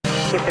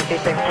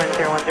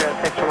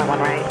256.010, one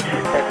right,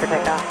 clear for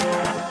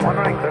takeoff. One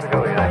right, clear to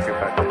go, yeah, you're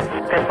back.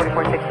 Clear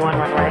 4461,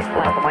 one right,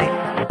 flat and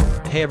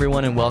white. Hey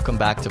everyone, and welcome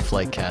back to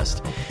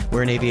Flightcast.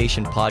 We're an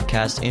aviation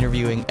podcast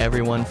interviewing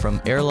everyone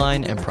from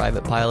airline and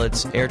private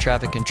pilots, air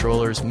traffic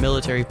controllers,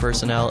 military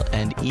personnel,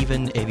 and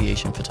even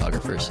aviation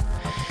photographers.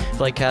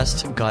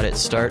 Flightcast got its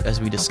start as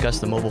we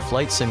discussed the mobile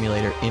flight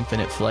simulator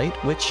Infinite Flight,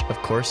 which of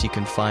course you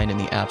can find in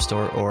the App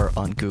Store or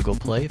on Google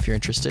Play if you're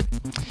interested.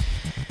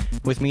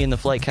 With me in the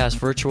Flightcast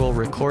virtual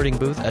recording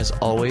booth, as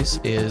always,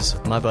 is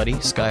my buddy,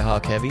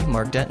 Skyhawk Heavy,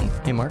 Mark Denton.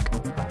 Hey Mark.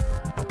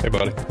 Hey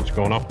buddy, what's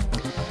going on?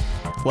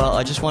 Well,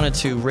 I just wanted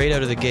to, right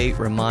out of the gate,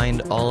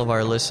 remind all of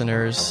our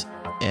listeners,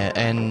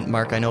 and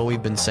Mark, I know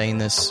we've been saying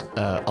this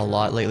a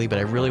lot lately, but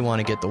I really want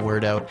to get the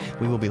word out.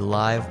 We will be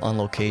live on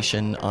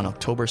location on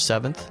October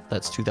 7th,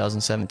 that's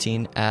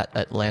 2017, at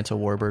Atlanta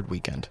Warbird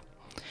Weekend.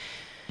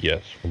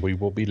 Yes, we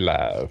will be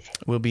live.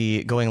 We'll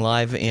be going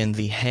live in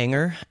the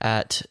hangar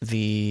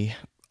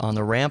on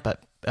the ramp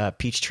at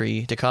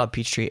DeKalb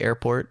Peachtree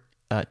Airport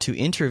to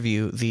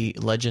interview the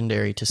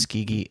legendary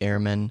Tuskegee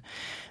Airmen,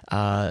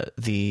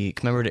 the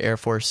Commemorative Air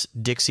Force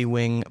Dixie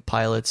Wing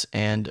pilots,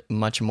 and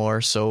much more.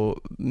 So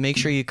make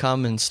sure you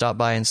come and stop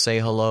by and say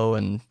hello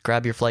and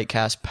grab your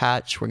Flightcast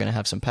patch. We're going to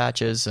have some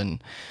patches,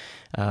 and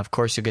of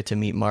course you'll get to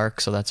meet Mark,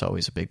 so that's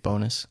always a big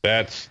bonus.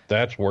 That's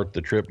worth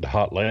the trip to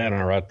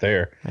Hotlanta right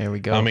there. There we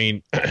go. I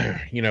mean,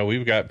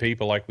 we've got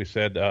people, like we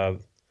said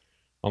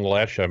on the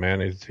last show,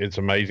 man. It's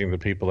amazing the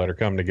people that are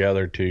coming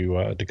together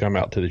to come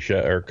out to the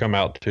show or come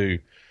out to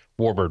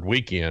Warbird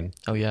Weekend.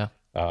 Oh yeah.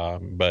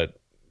 But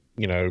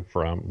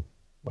from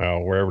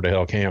wherever the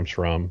hell Cam's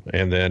from,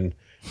 and then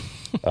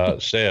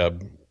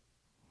Seb.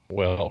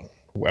 Well,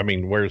 I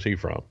mean, where's he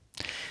from?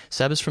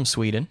 Seb is from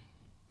Sweden.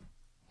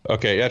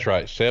 Okay, that's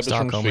right. Seb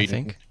Stockholm, is from Sweden. I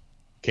think.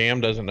 Cam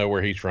doesn't know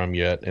where he's from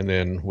yet, and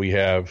then we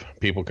have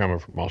people coming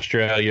from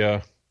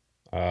Australia.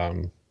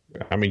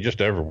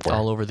 Just everywhere.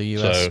 All over the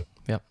U.S. So,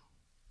 yep.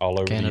 All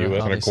over Canada, the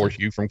U.S. obviously. And of course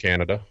you from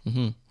Canada.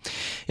 Mm-hmm.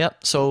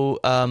 Yep.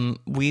 So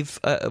we've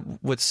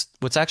what's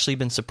actually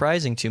been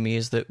surprising to me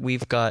is that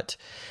we've got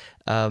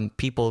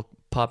people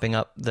popping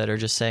up that are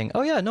just saying,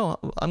 "Oh yeah, no,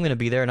 I'm going to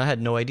be there," and I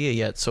had no idea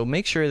yet. So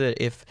make sure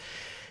that if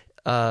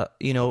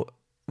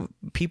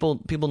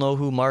people know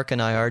who Mark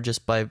and I are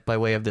just by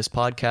way of this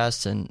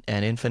podcast and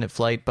Infinite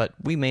Flight, but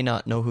we may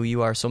not know who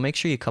you are. So make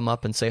sure you come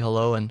up and say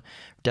hello, and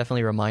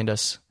definitely remind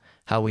us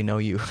how we know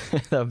you.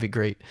 That would be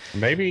great.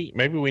 Maybe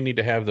we need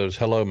to have those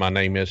 "Hello, my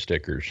name is"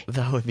 stickers.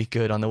 That would be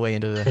good on the way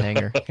into the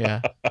hangar.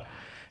 Yeah.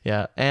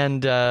 Yeah.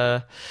 And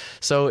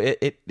so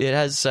it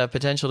has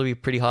potential to be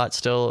pretty hot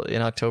still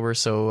in October.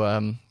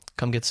 So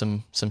come get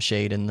some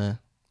shade in the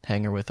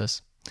hangar with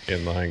us.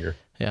 In the hangar.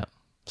 Yeah.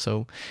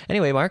 So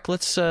anyway, Mark,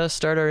 let's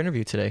start our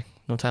interview today.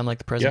 No time like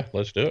the present. Yeah,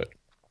 let's do it.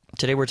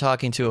 Today we're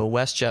talking to a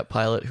WestJet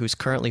pilot who's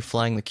currently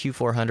flying the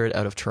Q400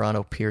 out of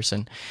Toronto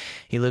Pearson.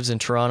 He lives in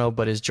Toronto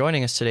but is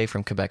joining us today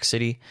from Quebec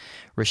City.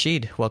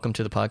 Rashid, welcome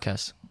to the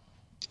podcast.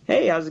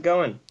 Hey, how's it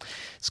going?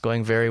 It's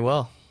going very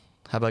well.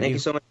 How about you? Thank you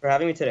so much for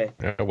having me today.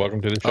 Yeah,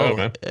 welcome to the show,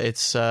 man.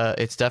 It's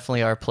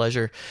definitely our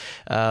pleasure.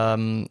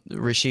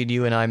 Rashid,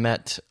 you and I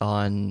met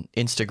on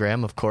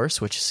Instagram, of course,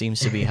 which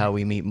seems to be how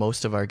we meet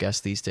most of our guests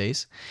these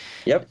days.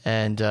 Yep.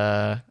 And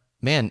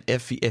man,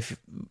 if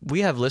we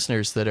have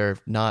listeners that are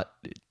not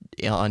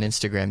on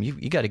Instagram,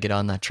 you got to get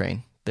on that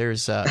train.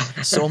 There's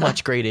so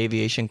much great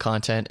aviation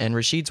content, and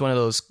Rashid's one of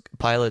those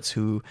pilots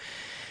who,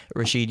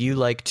 Rashid, you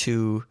like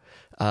to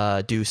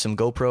do some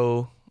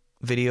GoPro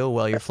video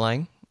while you're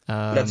flying.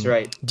 That's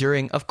right.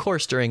 During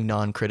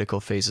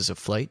non-critical phases of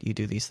flight, you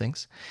do these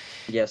things.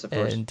 Yes, of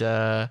course.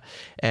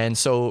 And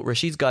so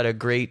Rashid's got a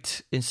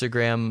great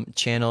Instagram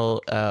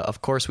channel.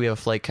 Of course, we have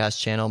a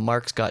Flightcast channel.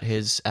 Mark's got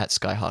his at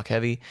Skyhawk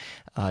Heavy.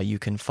 You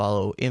can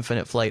follow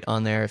Infinite Flight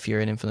on there if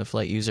you're an Infinite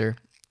Flight user.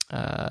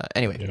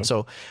 Anyway, Yep.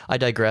 So I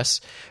digress.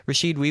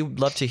 Rashid, we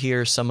would love to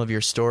hear some of your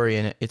story,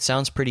 and it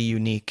sounds pretty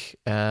unique.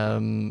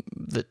 And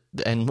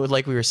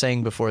like we were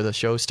saying before the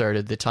show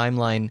started, the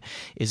timeline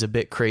is a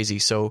bit crazy.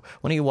 So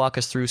why don't you walk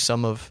us through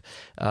some of,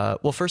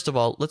 well, first of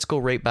all, let's go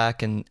right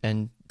back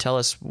and tell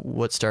us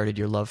what started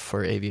your love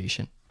for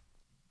aviation.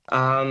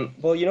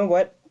 Well, you know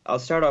what? I'll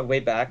start off way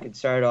back. It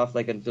started off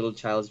like a little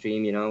child's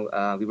dream, we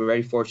were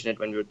very fortunate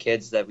when we were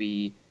kids that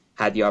we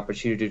had the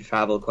opportunity to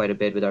travel quite a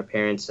bit with our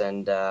parents,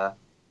 and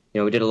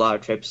we did a lot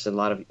of trips,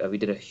 we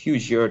did a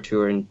huge Euro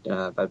tour in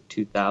about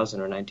 2000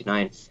 or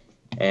 99,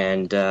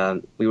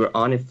 and we were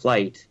on a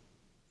flight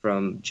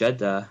from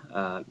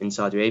Jeddah in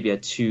Saudi Arabia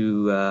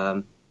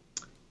to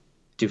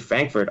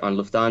Frankfurt on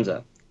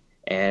Lufthansa,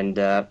 and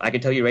I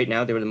can tell you right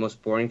now they were the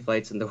most boring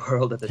flights in the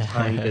world at the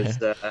time because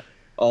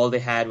all they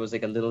had was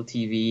like a little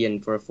TV,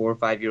 and for a 4 or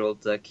 5 year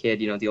old kid,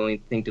 the only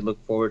thing to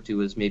look forward to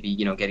was maybe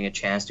getting a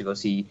chance to go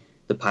see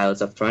the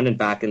pilots up front. And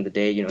back in the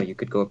day, you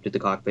could go up to the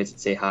cockpits and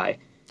say hi.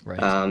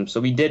 Right. So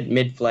we did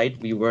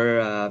mid-flight. We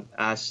were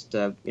asked,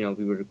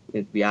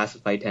 we asked the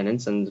flight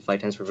attendants, and the flight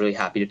attendants were really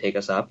happy to take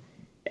us up.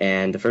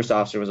 And the first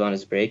officer was on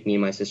his break. Me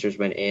and my sisters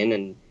went in,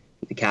 and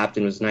the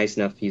captain was nice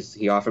enough.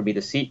 He offered me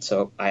the seat,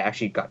 so I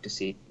actually got to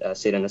sit on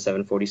a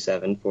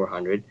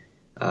 747-400,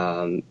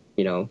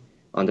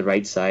 on the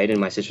right side, and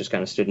my sisters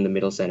kind of stood in the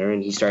middle center,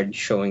 and he started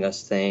showing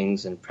us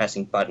things and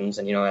pressing buttons.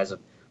 And as a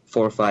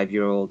 4 or 5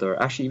 year old,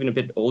 or actually even a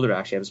bit older,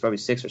 I was probably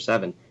 6 or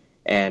 7,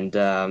 and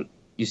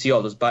you see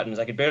all those buttons.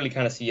 I could barely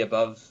kind of see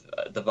above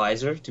the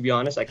visor, to be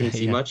honest. I couldn't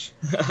see much.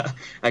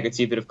 I could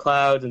see a bit of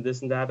clouds and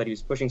this and that, but he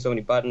was pushing so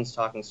many buttons,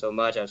 talking so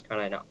much. I was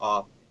kind of in an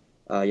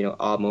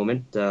awe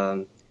moment.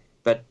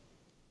 But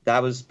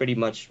that was pretty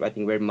much, I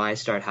think, where my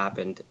start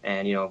happened.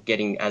 And,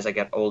 getting, as I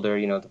got older,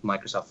 the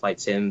Microsoft Flight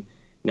Sim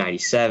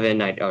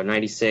 97, or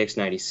 96,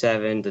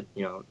 97,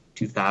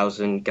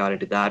 2000, got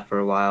into that for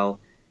a while.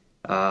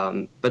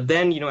 But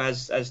then,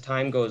 as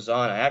time goes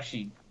on, I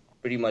actually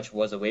pretty much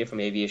was away from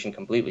aviation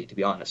completely, to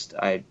be honest.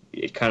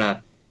 It kind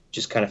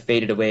of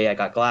faded away. I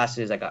got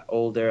glasses, I got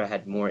older, I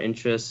had more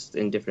interest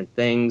in different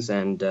things,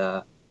 and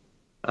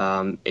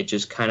it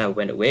just kind of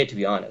went away, to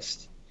be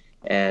honest.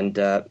 And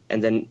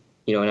then,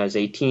 when I was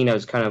 18, I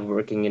was kind of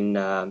working in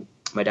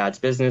my dad's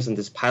business, and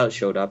this pilot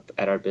showed up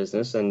at our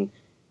business, and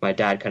my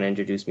dad kind of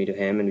introduced me to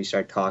him, and we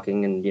started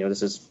talking, and,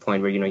 this is the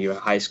point where, you're in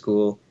high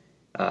school.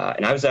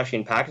 And I was actually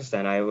in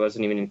Pakistan. I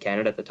wasn't even in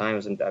Canada at the time.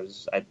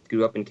 I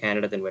grew up in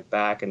Canada, then went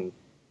back, and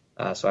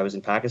so I was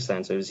in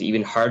Pakistan. So it was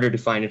even harder to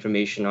find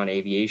information on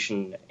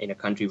aviation in a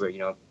country where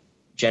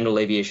general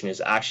aviation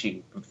is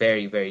actually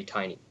very, very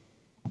tiny.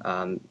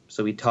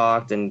 So we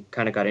talked and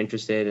kind of got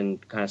interested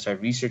and kind of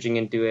started researching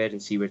into it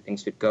and see where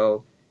things could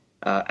go.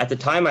 At the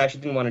time, I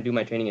actually didn't want to do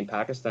my training in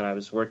Pakistan. I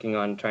was working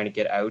on trying to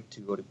get out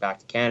to go back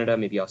to Canada,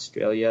 maybe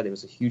Australia. There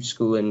was a huge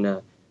school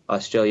in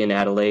Australia in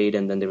Adelaide,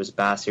 and then there was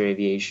Bassar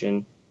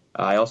Aviation.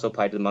 I also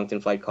applied to the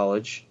Moncton Flight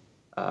College,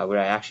 where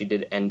I actually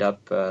did end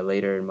up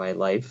later in my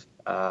life.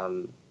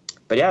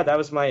 But yeah, that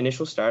was my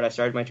initial start. I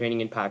started my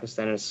training in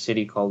Pakistan in a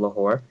city called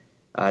Lahore,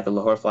 the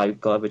Lahore Flying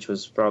Club, which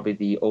was probably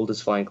the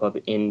oldest flying club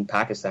in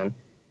Pakistan.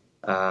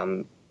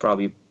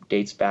 Probably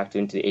dates back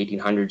into the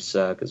 1800s,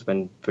 because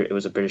when it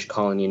was a British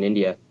colony in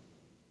India.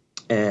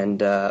 And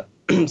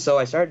so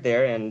I started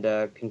there and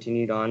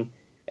continued on.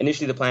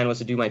 Initially, the plan was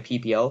to do my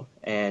PPL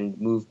and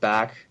move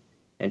back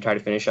and try to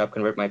finish up,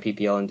 convert my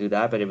PPL and do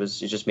that. But it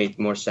just made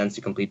more sense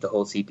to complete the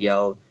whole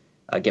CPL,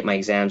 get my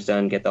exams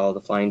done, get all the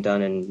flying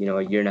done. And,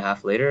 a year and a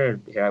half later,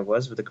 here I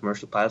was with a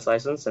commercial pilot's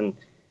license. And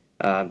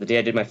the day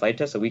I did my flight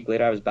test, a week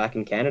later, I was back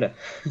in Canada.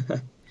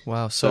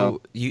 Wow.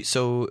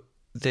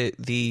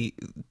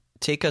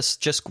 Take us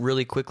just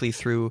really quickly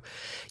through,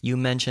 you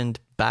mentioned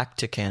back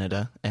to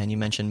Canada and you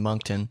mentioned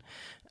Moncton,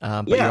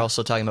 but you're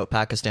also talking about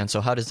Pakistan.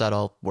 So how does that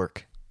all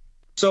work?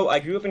 So I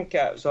grew up in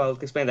so I'll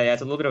explain that. Yeah,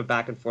 it's a little bit of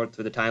back and forth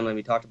through the timeline.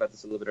 We talked about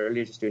this a little bit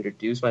earlier just to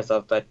introduce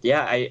myself. But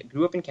yeah, I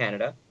grew up in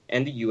Canada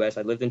and the U.S.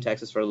 I lived in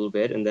Texas for a little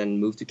bit and then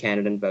moved to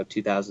Canada in about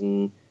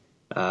 2000,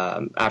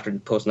 after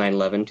post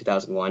 9/11,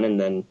 2001, and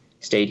then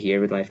stayed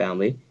here with my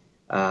family.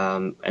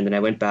 And then I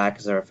went back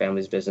because our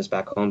family's business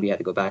back home. We had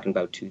to go back in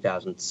about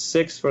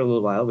 2006 for a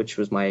little while, which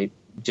was my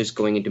just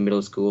going into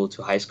middle school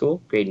to high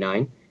school, grade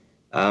 9.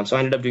 So I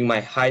ended up doing my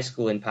high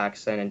school in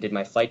Pakistan and did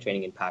my flight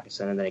training in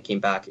Pakistan. And then I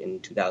came back in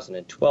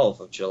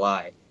 2012 of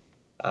July,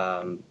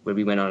 where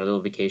we went on a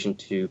little vacation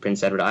to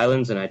Prince Edward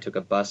Islands, and I took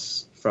a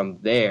bus from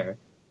there.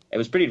 It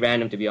was pretty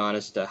random, to be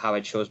honest, how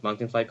I chose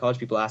Moncton Flight College.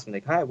 People ask me,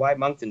 like, hi, why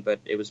Moncton? But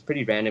it was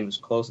pretty random. It was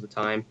close at the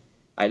time.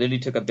 I literally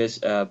took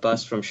a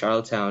bus from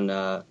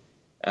Charlottetown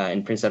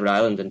in Prince Edward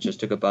Island and just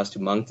took a bus to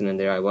Moncton, and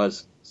there I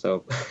was.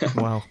 So,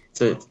 wow.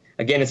 So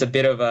again, it's a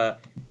bit of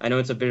I know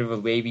it's a bit of a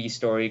wavy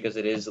story because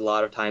it is a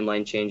lot of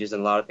timeline changes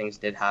and a lot of things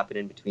did happen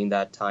in between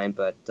that time.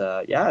 But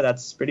yeah,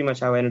 that's pretty much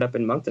how I ended up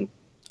in Moncton.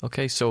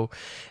 Okay, so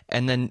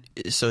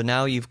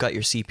now you've got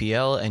your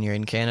CPL and you're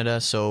in Canada.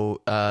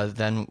 So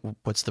then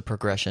what's the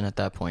progression at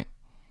that point?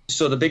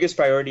 So the biggest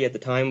priority at the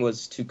time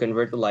was to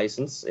convert the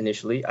license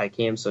initially. I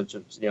came,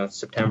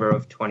 September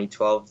of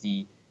 2012,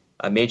 the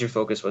major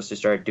focus was to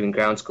start doing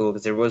ground school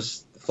because there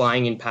was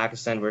flying in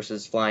Pakistan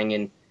versus flying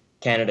in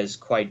Canada is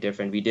quite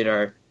different. We did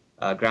our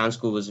ground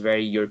school was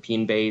very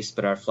European based,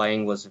 but our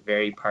flying was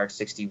very Part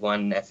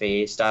 61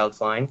 FAA styled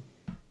flying.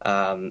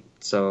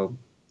 So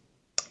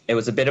it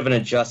was a bit of an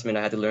adjustment.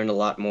 I had to learn a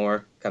lot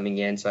more coming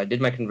in. So I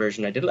did my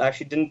conversion. I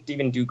didn't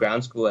even do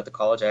ground school at the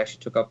college. I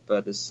actually took up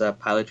this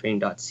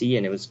pilottraining.c,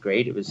 and it was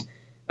great. It was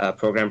a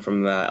program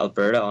from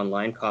Alberta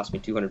online, cost me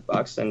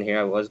 $200, and here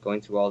I was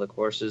going through all the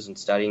courses and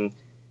studying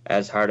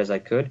as hard as I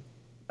could.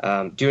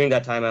 During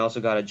that time, I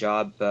also got a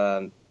job.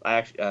 I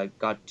actually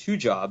got 2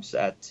 jobs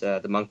at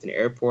the Moncton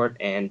Airport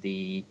and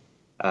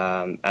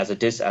as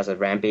a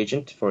ramp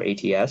agent for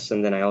ATS,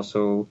 and then I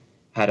also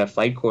had a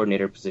flight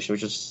coordinator position,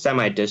 which was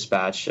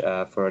semi-dispatch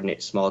for a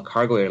small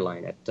cargo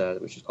airline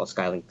which is called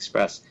Skylink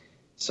Express.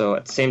 So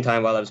at the same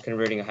time, while I was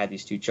converting, I had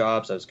these 2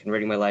 jobs. I was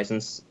converting my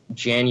license.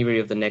 January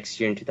of the next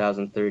year in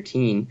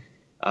 2013,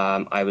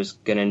 I was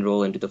going to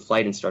enroll into the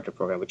flight instructor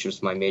program, which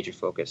was my major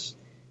focus.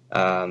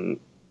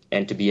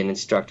 And to be an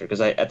instructor,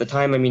 because at the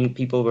time,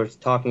 people were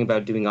talking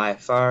about doing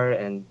IFR,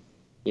 and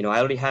I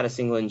already had a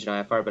single engine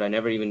IFR, but I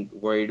never even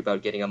worried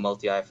about getting a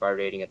multi IFR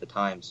rating at the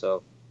time.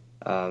 So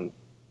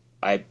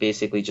I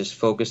basically just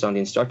focused on the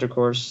instructor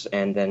course,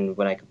 and then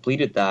when I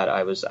completed that,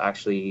 I was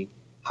actually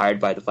hired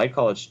by the flight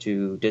college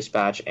to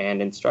dispatch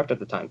and instruct at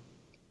the time.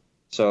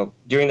 So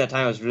during that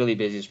time, I was really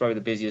busy. It's probably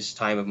the busiest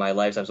time of my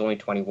life. I was only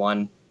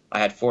 21. I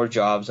had 4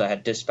 jobs. I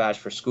had dispatch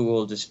for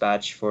school,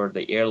 dispatch for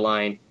the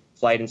airline,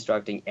 flight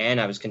instructing, and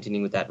I was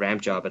continuing with that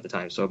ramp job at the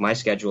time. So my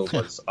schedule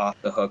was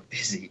off the hook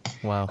busy.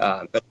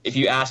 Wow. But if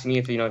you ask me,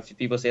 if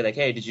people say like,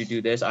 hey, did you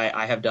do this?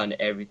 I have done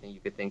everything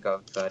you could think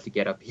of to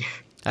get up here.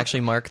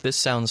 Actually, Mark, this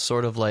sounds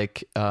sort of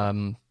like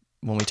when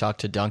we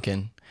talked to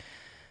Duncan,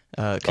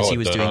 because he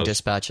was doing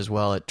dispatch as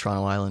well at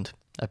Toronto Island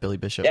at Billy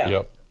Bishop. Yeah.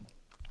 Yep.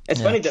 It's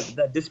funny that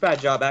the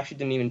dispatch job actually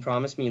didn't even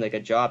promise me like a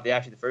job.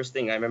 The first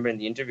thing I remember in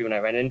the interview when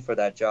I went in for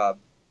that job,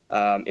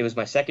 it was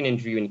my second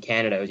interview in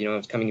Canada. It was, I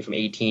was coming in from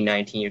 18,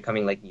 19. You're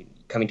coming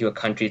to a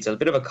country. It's a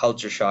bit of a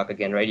culture shock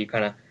again, right? You're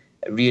kind of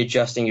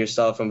readjusting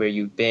yourself from where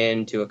you've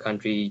been to a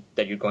country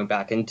that you're going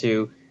back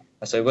into.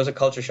 So it was a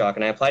culture shock.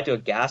 And I applied to a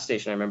gas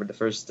station. I remember the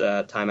first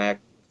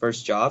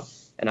first job.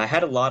 And I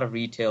had a lot of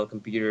retail,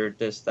 computer,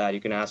 this, that.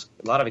 You can ask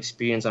a lot of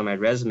experience on my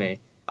resume.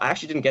 I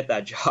actually didn't get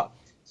that job.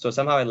 So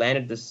somehow I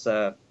landed this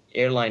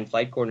airline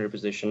flight coordinator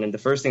position. And the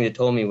first thing they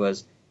told me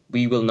was,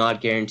 we will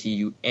not guarantee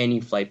you any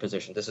flight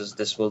position.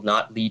 This will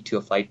not lead to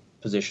a flight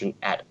position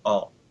at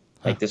all.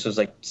 Like this was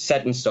like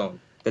set in stone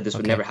that this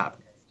would never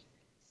happen.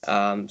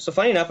 So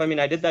funny enough,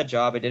 I did that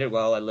job. I did it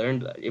well. I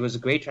learned. It was a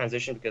great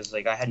transition because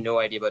like I had no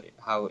idea about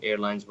how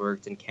airlines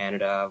worked in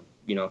Canada.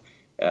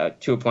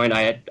 To a point,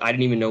 I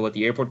didn't even know what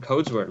the airport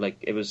codes were. Like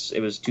it was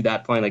to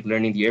that point, like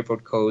learning the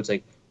airport codes.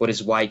 Like what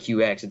is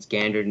YQX? It's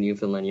Gander,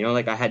 Newfoundland.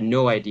 Like I had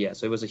no idea.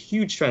 So it was a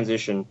huge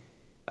transition.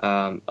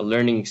 A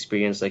learning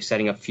experience, like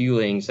setting up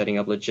fueling, setting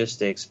up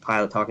logistics,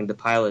 talking to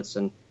pilots,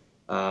 and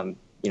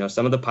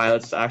some of the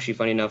pilots actually,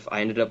 funny enough, I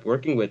ended up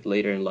working with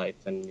later in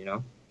life, and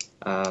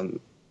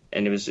and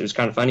it was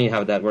kind of funny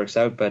how that works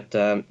out. But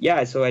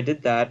so I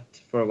did that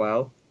for a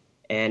while,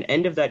 and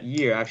end of that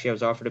year, actually, I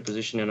was offered a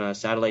position in a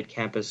satellite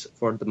campus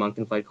for the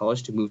Moncton Flight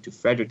College to move to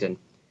Fredericton,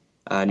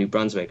 New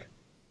Brunswick.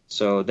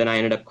 So then I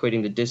ended up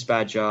quitting the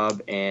dispatch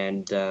job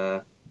and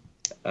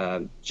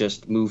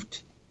just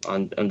moved.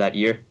 On that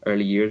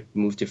early year,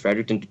 moved to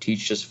Fredericton to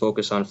teach, just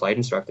focus on flight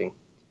instructing.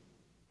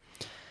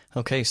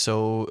 Okay,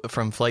 so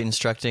from flight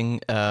instructing,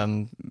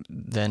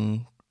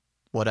 then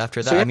what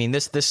after that?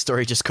 So, this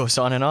story just goes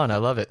on and on. I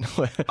love it.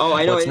 Oh,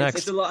 I know. What's next?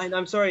 It's a lot.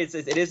 I'm sorry. It's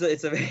a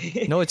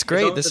very no. It's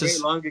great. This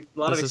is a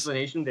lot of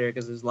explanation there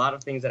because there's a lot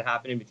of things that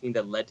happen in between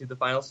that led to the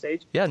final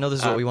stage. Yeah, no, this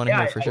is what we want to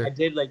hear for sure. I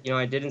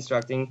did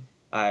instructing.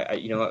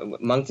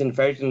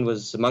 Fredericton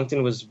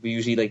was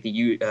usually like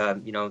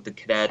the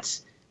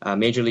cadets.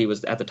 Majorly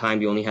was at the time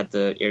we only had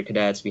the air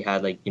cadets. We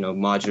had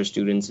modular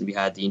students, and we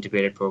had the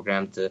integrated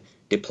program, the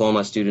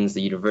diploma students,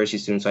 the university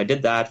students. So I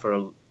did that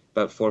for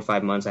about 4 or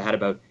 5 months. I had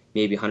about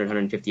maybe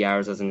 150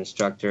 hours as an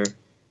instructor,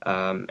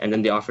 and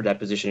then they offered that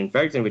position in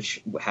Fredericton,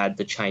 which had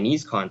the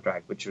Chinese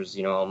contract, which was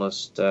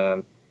almost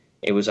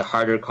it was a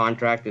harder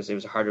contract because it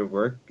was harder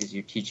work because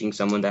you're teaching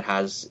someone that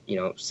has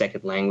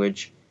second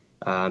language,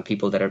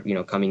 people that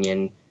are coming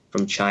in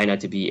from China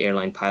to be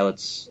airline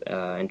pilots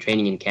and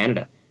training in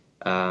Canada.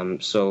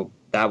 So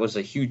that was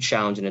a huge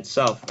challenge in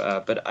itself,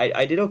 but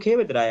I did okay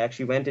with it. I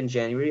actually went in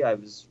January. I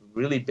was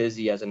really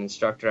busy as an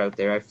instructor out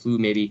there. I flew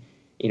maybe,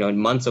 in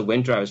months of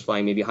winter, I was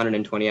flying maybe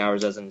 120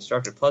 hours as an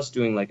instructor, plus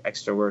doing like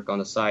extra work on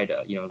the side.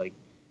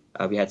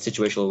 We had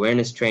situational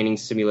awareness training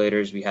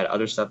simulators. We had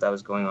other stuff that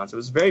was going on. So it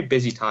was a very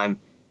busy time.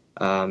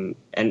 And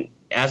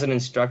as an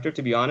instructor,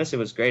 to be honest, it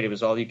was great. It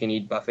was all you can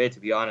eat buffet,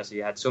 to be honest.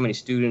 You had so many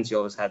students. You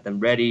always had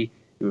them ready.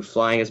 You were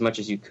flying as much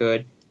as you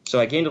could. So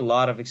I gained a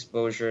lot of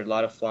exposure, a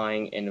lot of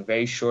flying in a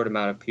very short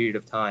amount of period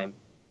of time.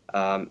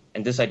 And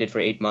this I did for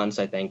 8 months,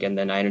 I think. And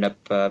then I ended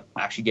up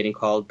actually getting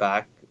called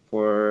back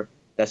for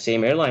that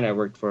same airline I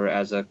worked for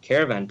as a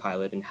caravan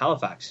pilot in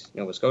Halifax,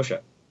 Nova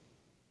Scotia.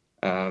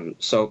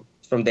 So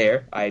from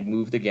there, I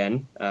moved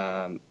again,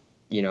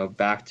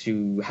 back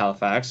to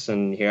Halifax.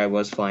 And here I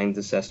was flying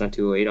the Cessna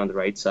 208 on the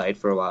right side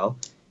for a while,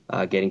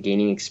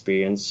 gaining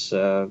experience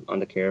on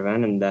the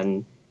caravan. And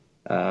then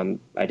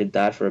I did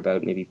that for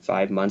about maybe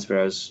 5 months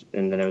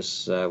and then I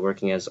was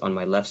working as on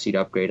my left seat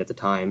upgrade at the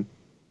time.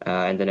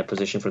 And then a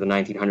position for the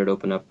 1900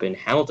 opened up in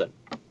Hamilton.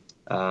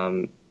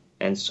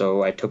 And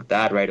so I took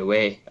that right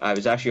away. I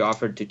was actually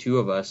offered to 2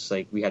 of us,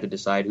 like we had to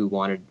decide who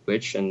wanted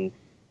which. And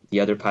the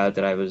other pilot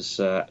that I was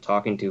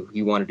talking to,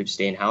 he wanted to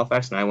stay in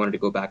Halifax and I wanted to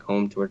go back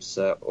home towards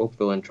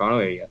Oakville and Toronto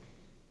area.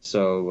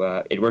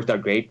 So it worked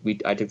out great.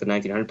 I took the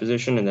 1900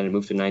 position and then I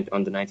moved to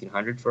on the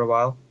 1900 for a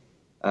while.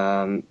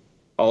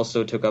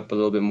 Also took up a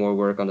little bit more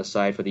work on the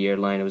side for the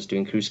airline. I was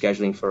doing crew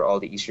scheduling for all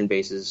the eastern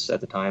bases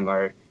at the time.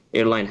 Our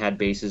airline had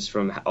bases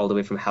all the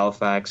way from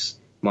Halifax,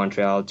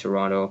 Montreal,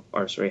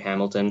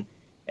 Hamilton,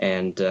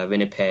 and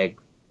Winnipeg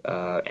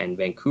and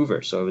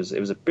Vancouver. So it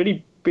was a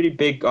pretty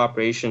big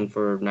operation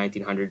for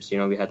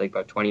 1900s. We had like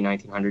about 20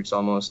 1900s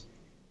almost.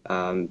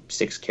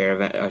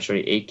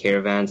 8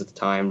 caravans at the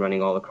time,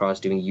 running all across,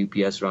 doing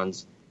UPS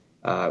runs.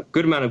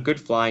 Good amount of good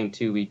flying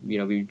too.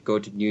 We'd go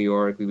to New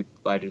York. We would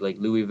fly to like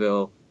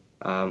Louisville.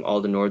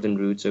 all the northern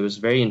routes. It was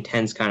very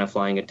intense kind of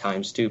flying at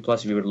times too.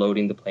 Plus, we were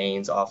loading the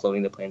planes,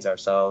 offloading the planes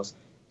ourselves.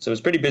 So it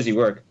was pretty busy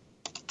work.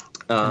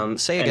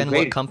 Say again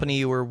what company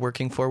you were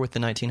working for with the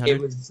 1900?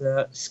 It was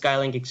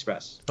Skylink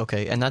Express.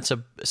 Okay, and that's a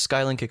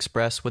Skylink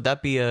Express. Would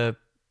that be a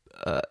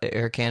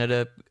Air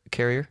Canada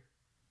carrier?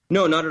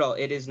 No, not at all.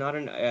 It is not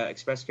an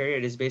express carrier.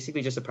 It is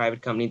basically just a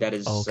private company that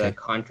is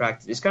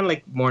contracted. It's kind of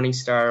like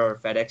Morningstar or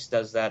FedEx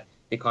does that.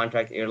 They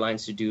contract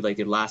airlines to do like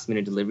their last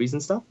minute deliveries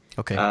and stuff.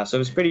 Okay. So it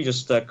was pretty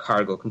just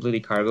cargo, completely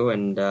cargo,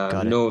 and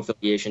no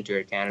affiliation to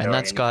Air Canada. And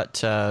that's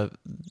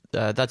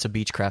that's a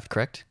Beechcraft,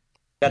 correct?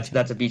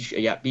 That's a Beech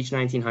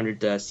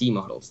 1900 C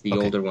models, the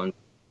older one.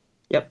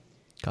 Yep.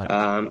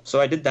 Got it.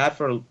 So I did that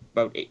for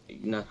about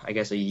I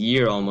guess a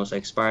year almost. I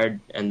expired,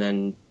 and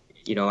then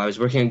I was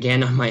working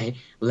again on my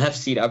left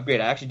seat upgrade.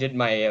 I actually did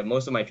my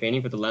most of my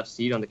training for the left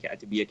seat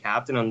to be a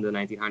captain on the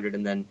 1900,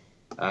 and then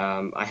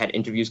I had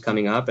interviews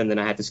coming up, and then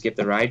I had to skip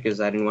the ride because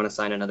I didn't want to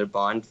sign another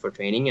bond for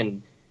training.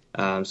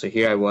 And so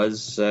here I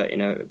was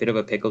in a bit of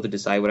a pickle to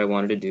decide what I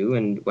wanted to do.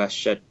 And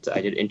WestJet,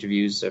 I did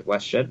interviews at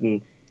WestJet,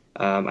 and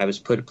I was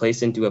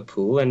placed into a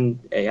pool, and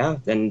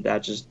then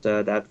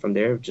that from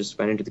there just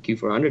went into the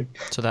Q400.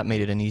 So that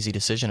made it an easy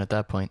decision at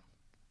that point.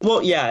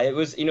 Well, yeah, it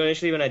was,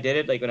 initially when I did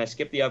it, like when I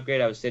skipped the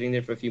upgrade, I was sitting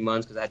there for a few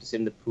months because I had to sit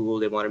in the pool.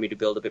 They wanted me to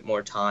build a bit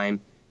more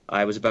time.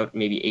 I was about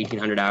maybe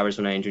 1,800 hours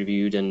when I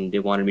interviewed, and they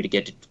wanted me to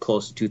get to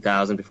close to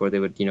 2,000 before they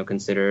would,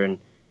 consider. And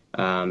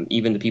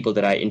even the people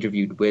that I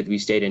interviewed with, we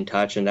stayed in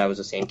touch, and that was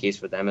the same case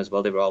for them as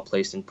well. They were all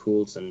placed in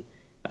pools and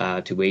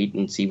to wait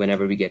and see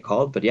whenever we get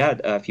called. But yeah,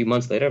 a few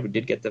months later, we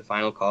did get the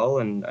final call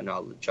and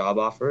a job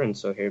offer, and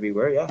so here we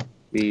were. Yeah,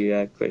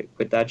 we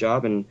quit that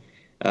job and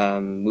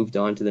moved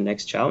on to the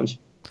next challenge.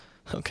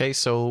 Okay,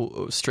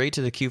 so straight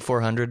to the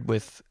Q400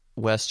 with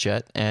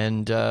WestJet,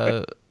 and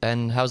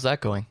how's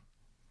that going?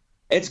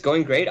 It's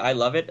going great. I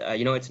love it.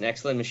 It's an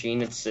excellent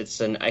machine.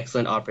 It's an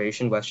excellent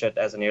operation. WestJet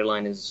as an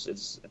airline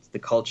it's the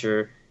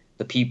culture,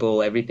 the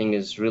people, everything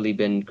has really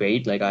been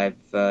great. Like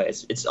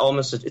it's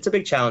a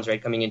big challenge,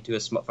 right? Coming into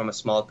from a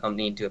small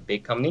company into a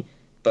big company,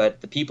 but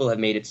the people have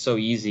made it so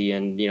easy,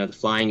 and the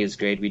flying is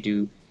great. We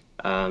do.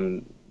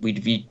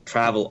 We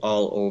travel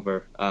all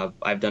over.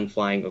 I've done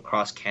flying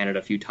across Canada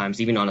a few times,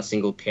 even on a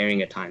single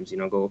pairing at times.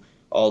 Go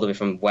all the way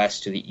from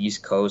west to the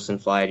east coast and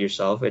fly it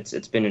yourself.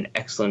 It's been an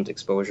excellent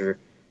exposure,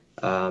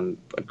 a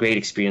great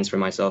experience for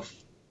myself.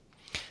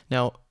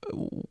 Now,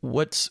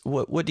 what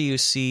do you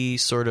see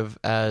sort of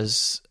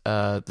as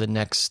the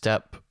next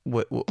step?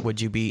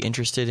 Would you be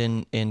interested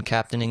in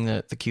captaining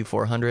the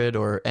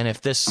Q400, and if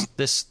this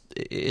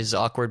is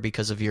awkward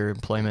because of your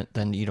employment,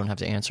 then you don't have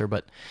to answer.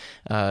 But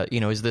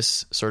is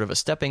this sort of a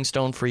stepping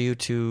stone for you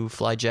to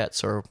fly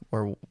jets, or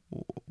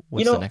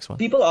what's the next one?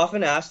 People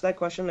often ask that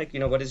question, like,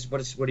 what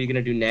are you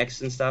gonna do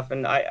next and stuff,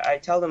 and I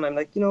tell them, I'm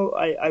like,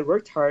 I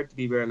worked hard to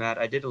be where I'm at.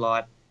 I did a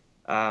lot.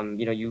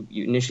 You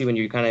initially when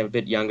you're kind of a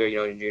bit younger,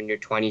 you're in your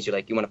 20s, you're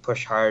like, you want to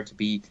push hard to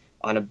be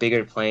on a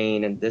bigger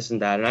plane and this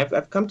and that. And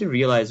I've come to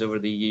realize over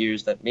the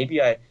years that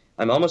maybe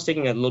I'm almost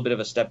taking a little bit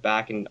of a step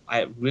back, and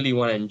I really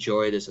want to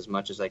enjoy this as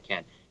much as I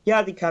can.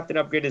 Yeah, the captain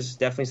upgrade is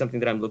definitely something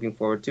that I'm looking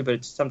forward to, but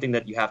it's something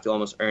that you have to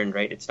almost earn,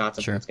 right? It's not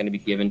something that's going to be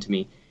given to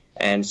me.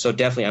 And so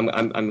definitely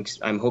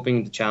I'm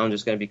hoping the challenge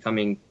is going to be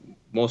coming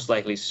most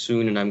likely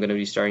soon, and I'm going to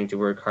be starting to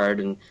work hard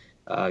and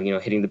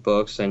hitting the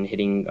books and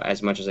hitting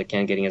as much as I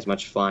can, getting as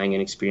much flying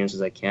and experience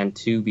as I can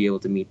to be able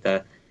to meet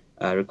the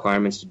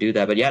requirements to do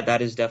that. But yeah,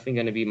 that is definitely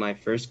going to be my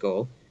first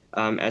goal.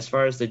 As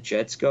far as the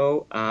jets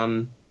go,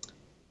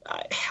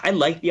 I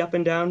like the up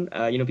and down.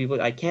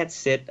 People, I can't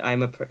sit.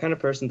 I'm a kind of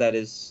person that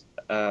is,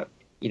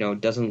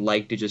 doesn't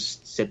like to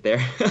just sit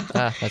there.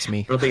 That's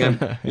me. I don't think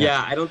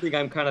I don't think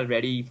I'm kind of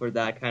ready for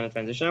that kind of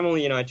transition. I'm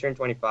only, I turned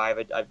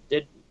 25. I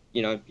did,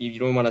 you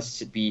don't want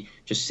to be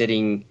just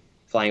sitting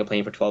flying a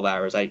plane for 12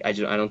 hours. I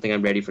don't think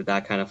I'm ready for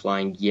that kind of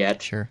flying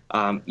yet. Sure.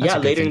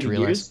 Later in the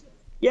years.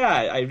 Yeah,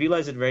 I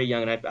realized it very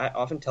young, and I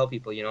often tell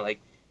people,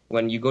 like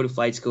when you go to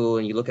flight school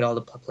and you look at all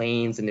the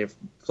planes and they're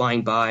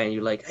flying by, and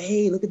you're like,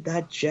 hey, look at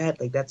that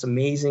jet, like that's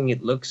amazing,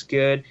 it looks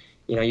good.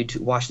 You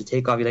watch the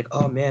takeoff, you're like,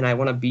 oh man, I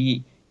want to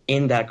be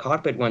in that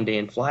cockpit one day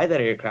and fly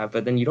that aircraft.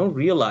 But then you don't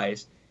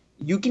realize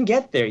you can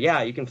get there.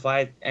 Yeah, you can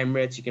fly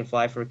Emirates, you can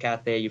fly for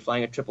Cathay, you're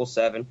flying a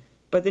 777,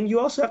 but then you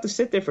also have to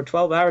sit there for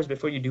 12 hours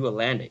before you do a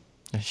landing.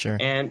 Sure.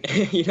 And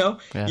you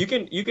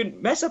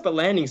can mess up a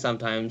landing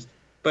sometimes,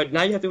 but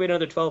now you have to wait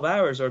another 12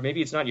 hours, or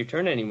maybe it's not your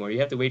turn anymore. You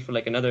have to wait for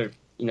like another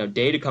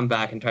day to come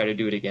back and try to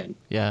do it again.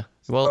 Yeah.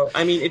 Well, so,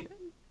 I mean,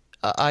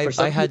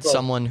 I had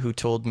someone who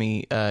told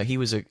me he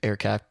was a Air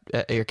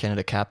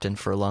Canada captain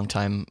for a long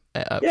time,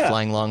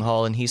 flying long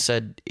haul, and he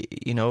said,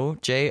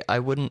 Jay, I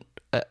wouldn't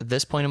at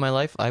this point in my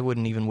life, I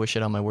wouldn't even wish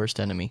it on my worst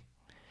enemy.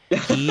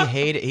 He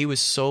hated. He was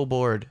so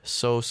bored,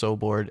 so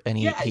bored, and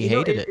he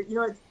hated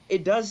it.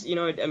 It does.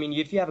 I mean,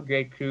 if you have a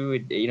great crew,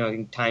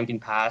 time can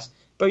pass.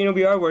 But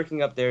we are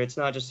working up there. It's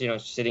not just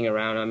sitting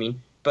around. I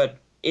mean, but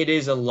it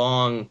is a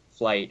long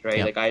flight, right?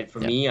 Yep. Like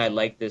me, I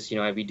like this.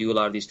 We do a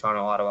lot of these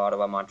Toronto,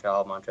 Ottawa,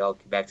 Montreal,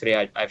 Quebec.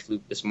 Today, I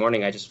flew this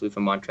morning. I just flew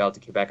from Montreal to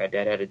Quebec. I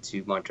headed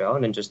to Montreal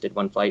and then just did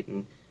one flight,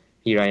 and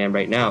here I am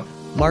right now.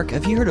 Mark,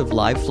 have you heard of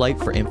Live Flight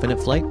for Infinite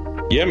Flight?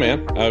 Yeah,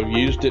 man. I've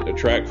used it to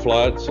track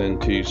flights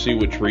and to see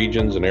which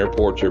regions and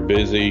airports are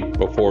busy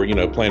before,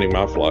 planning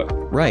my flight.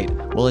 Right.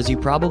 Well, as you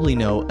probably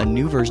know, a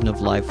new version of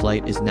Live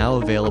Flight is now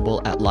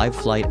available at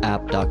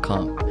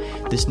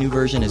liveflightapp.com. This new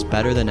version is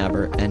better than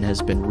ever and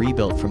has been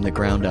rebuilt from the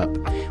ground up.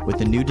 With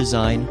the new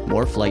design,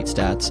 more flight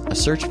stats, a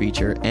search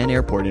feature, and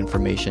airport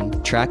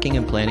information, tracking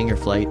and planning your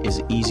flight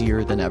is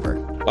easier than ever.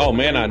 Oh,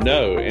 man, I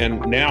know.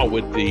 And now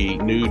with the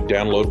new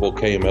downloadable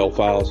KML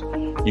files,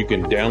 you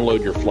can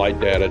download your flight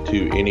data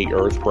to any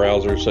Earth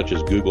browser, such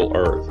as Google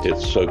Earth.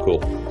 It's so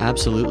cool.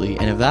 Absolutely.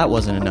 And if that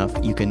wasn't enough,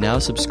 you can now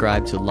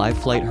subscribe to Live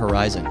Flight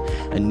Horizon,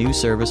 a new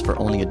service for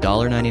only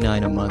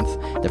 $1.99 a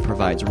month that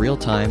provides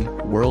real-time,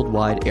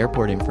 worldwide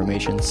airport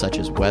information such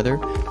as weather,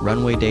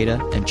 runway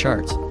data, and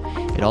charts.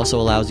 It also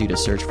allows you to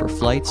search for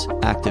flights,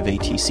 active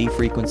ATC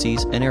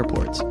frequencies, and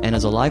airports. And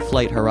as a Live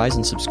Flight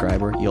Horizon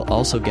subscriber, you'll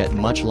also get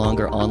much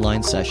longer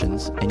online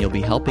sessions, and you'll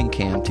be helping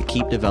Cam to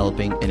keep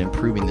developing and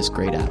improving this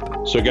great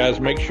app. So guys,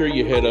 make sure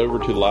you head over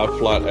to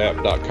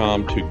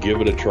liveflightapp.com to give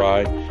it a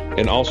try,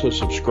 and also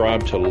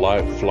subscribe to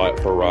Live Flight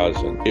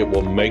Horizon. It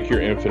will make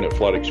your infinite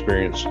flight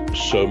experience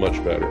so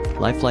much better.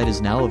 Live Flight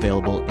is now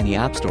available in the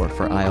App Store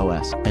for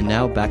iOS. And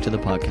now back to the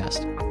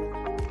podcast.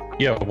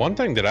 Yeah, one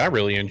thing that I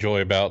really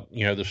enjoy about,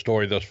 the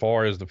story thus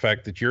far is the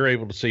fact that you're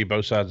able to see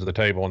both sides of the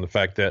table, and the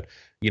fact that,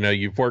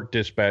 you've worked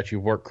dispatch,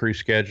 you've worked crew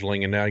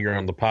scheduling, and now you're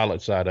on the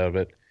pilot side of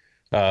it.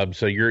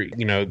 So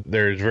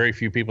there's very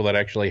few people that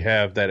actually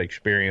have that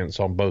experience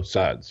on both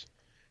sides,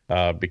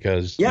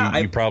 because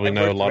you probably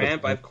know a lot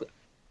of.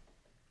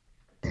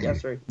 Yeah,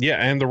 sorry. Yeah,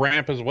 and the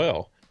ramp as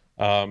well.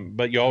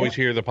 But you always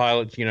hear the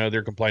pilots,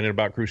 they're complaining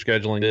about crew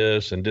scheduling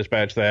this and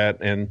dispatch that,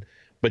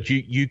 but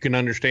you can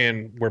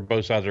understand where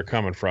both sides are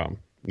coming from,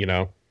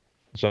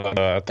 So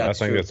I think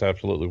true. that's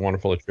absolutely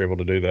wonderful that you're able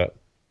to do that.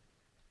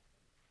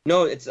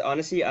 No, it's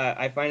honestly,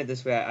 I find it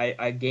this way.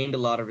 I gained a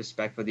lot of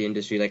respect for the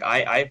industry. Like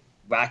I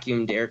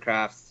vacuumed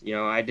aircraft.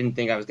 I didn't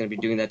think I was going to be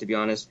doing that, to be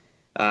honest,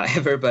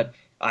 ever. But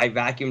I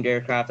vacuumed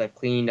aircraft. I've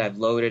cleaned. I've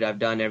loaded. I've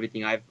done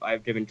everything.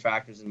 I've driven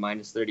tractors in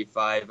minus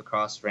 35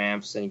 across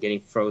ramps and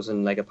getting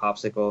frozen like a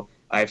popsicle.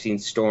 I've seen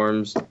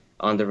storms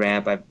on the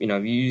ramp.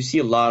 You see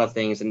a lot of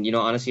things, and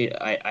honestly,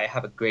 I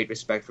have a great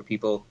respect for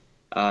people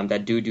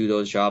that do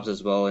those jobs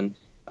as well. And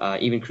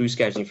even crew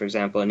scheduling, for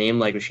example, a name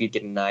like Rashid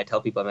I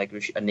tell people, I'm like,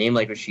 a name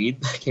like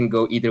Rashid can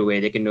go either way.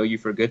 They can know you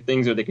for good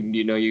things, or they can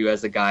know you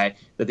as the guy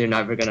that they're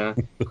never gonna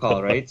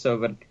call, right? So,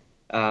 but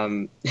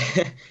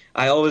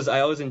I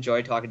always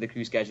enjoy talking to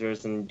crew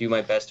schedulers and do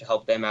my best to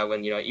help them out.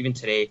 When even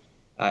today,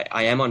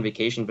 I am on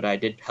vacation, but I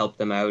did help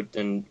them out,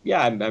 and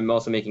yeah, I'm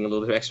also making a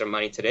little bit of extra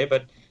money today,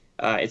 but.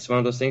 It's one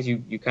of those things you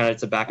kind of,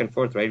 it's a back and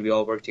forth, right? We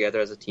all work together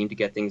as a team to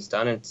get things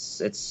done.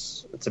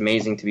 It's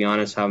amazing, to be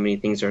honest, how many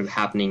things are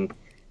happening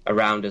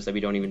around us that we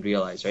don't even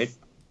realize, right?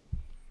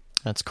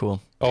 That's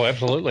cool. Oh,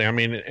 absolutely. I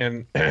mean,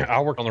 and I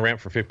worked on the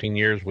ramp for 15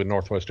 years with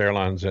Northwest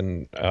Airlines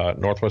and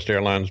Northwest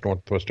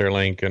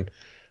Airlink. And,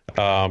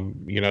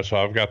 so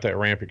I've got that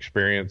ramp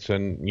experience.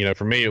 And,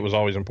 for me, it was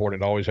always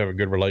important to always have a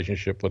good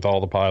relationship with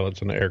all the pilots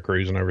and the air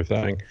crews and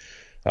everything.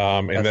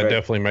 And that right.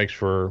 Definitely makes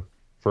for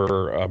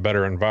a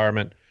better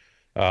environment.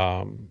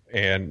 And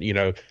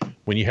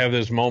when you have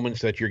those moments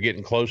that you're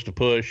getting close to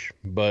push,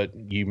 but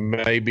you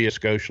may be a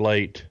skosh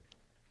late,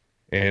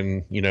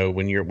 and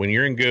when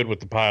you're in good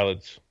with the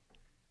pilots,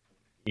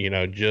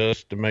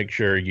 just to make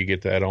sure you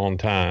get that on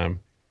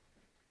time,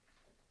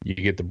 you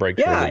get the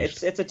brakes. Yeah,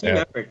 it's a team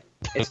effort.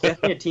 It's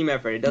definitely a team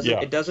effort.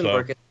 It doesn't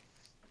work.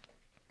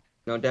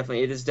 No,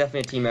 definitely, it is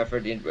definitely a team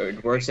effort.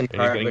 It works in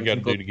part. Anything you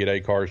got to do to get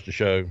ACARS to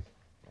show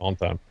on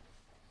time.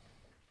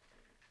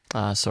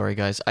 Sorry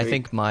guys. I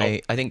think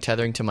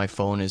tethering to my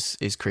phone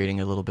is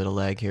creating a little bit of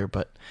lag here,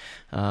 but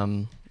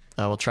I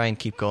will try and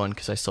keep going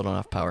because I still don't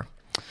have power.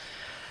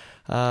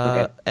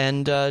 Okay.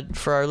 And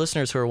for our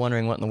listeners who are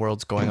wondering what in the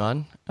world's going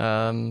on,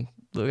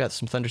 we've got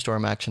some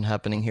thunderstorm action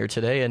happening here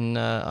today, and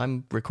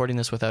I'm recording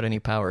this without any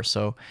power.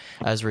 So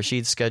as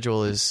Rashid's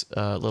schedule is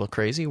a little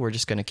crazy, we're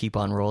just going to keep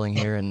on rolling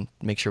here and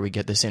make sure we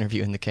get this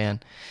interview in the can.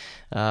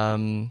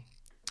 And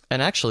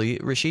actually,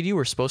 Rashid, you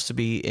were supposed to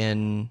be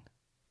in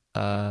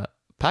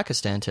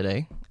Pakistan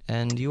today,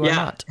 and you are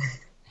not.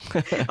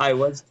 I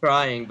was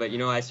trying, but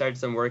I started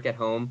some work at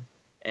home,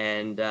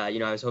 and I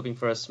was hoping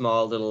for a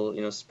small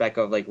little speck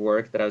of like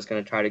work that I was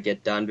going to try to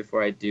get done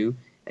before I do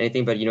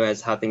anything. But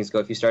as how things go,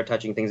 if you start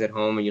touching things at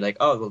home and you're like,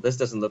 oh well, this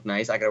doesn't look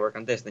nice, I got to work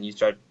on this, then you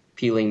start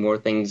peeling more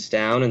things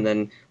down, and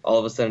then all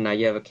of a sudden now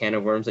you have a can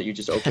of worms that you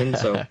just opened.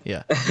 So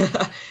yeah.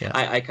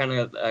 I kind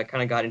of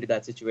got into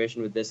that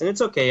situation with this, and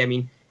it's okay. I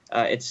mean.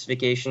 It's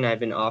vacation.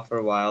 I've been off for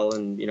a while,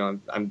 and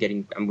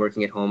I'm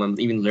working at home. I'm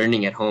even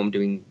learning at home,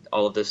 doing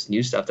all of this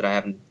new stuff that I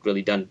haven't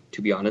really done,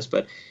 to be honest.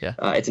 But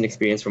it's an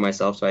experience for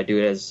myself, so I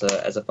do it as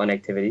a fun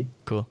activity.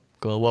 Cool.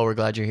 Well, we're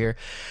glad you're here.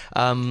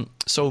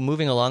 So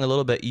moving along a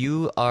little bit,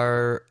 you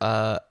are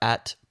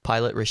at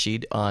Pilot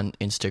Rashid on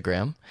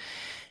Instagram.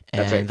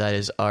 And That's right. that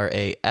is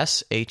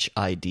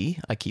RASHID.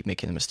 I keep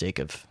making the mistake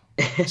of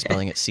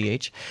spelling it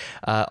CH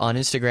on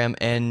Instagram.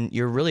 And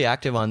you're really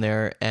active on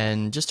there,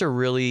 and just a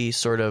really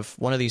sort of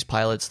one of these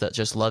pilots that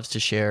just loves to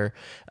share,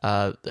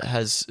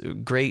 has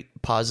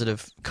great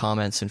positive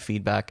comments and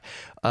feedback.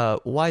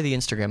 Why the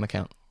Instagram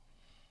account?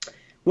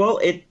 Well,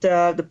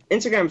 the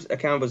Instagram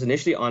account was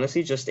initially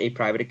honestly just a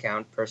private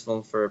account,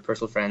 personal for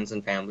personal friends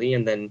and family,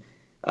 and then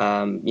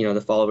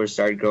the followers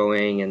started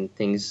growing and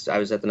things. I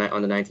was on the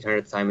 1900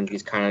 at the time, and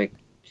these kind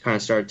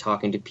of started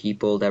talking to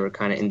people that were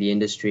kind of in the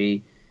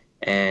industry,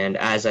 and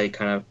as I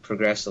kind of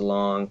progressed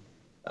along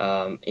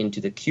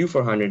into the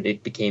Q400,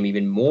 it became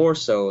even more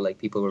so. Like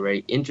people were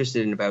very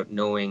interested in about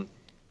knowing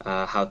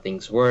how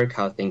things work,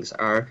 how things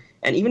are.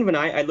 And even when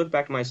I look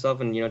back at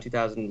myself in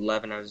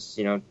 2011, I was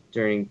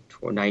during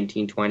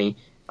 1920,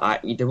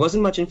 there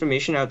wasn't much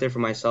information out there for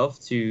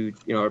myself to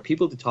or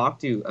people to talk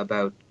to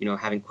about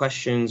having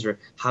questions or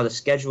how the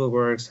schedule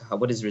works,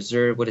 what is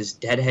reserve, what does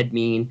deadhead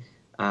mean.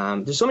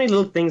 There's so many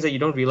little things that you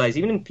don't realize.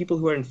 Even people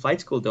who are in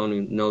flight school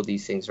don't know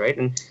these things, right?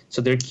 And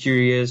so they're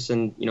curious.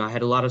 And I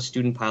had a lot of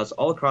student pilots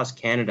all across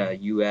Canada,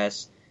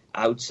 U.S.,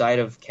 outside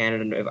of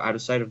Canada,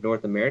 outside of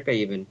North America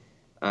even.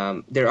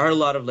 There are a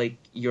lot of like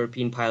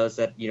European pilots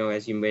that,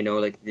 as you may know,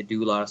 like they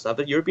do a lot of stuff,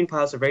 but European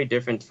pilots are very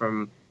different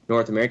from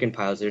North American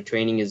pilots. Their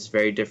training is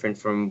very different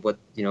from what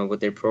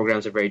their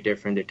programs are very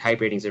different. Their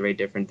type ratings are very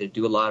different. They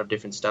do a lot of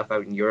different stuff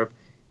out in Europe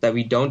that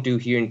we don't do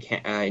here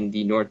in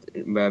the North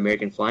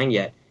American flying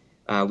yet.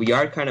 We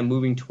are kind of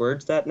moving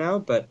towards that now,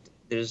 but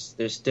there's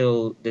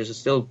still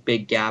a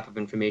big gap of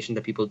information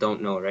that people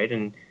don't know, right?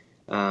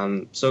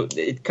 And so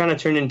it kind of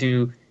turned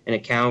into an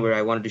account where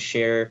I wanted to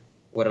share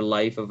what a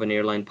life of an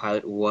airline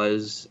pilot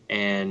was,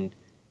 and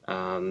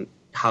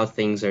how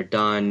things are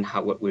done,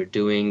 what we're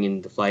doing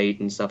in the flight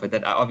and stuff like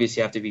that.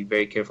 Obviously, I have to be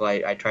very careful.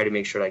 I try to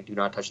make sure I do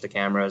not touch the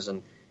cameras,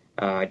 and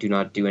I do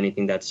not do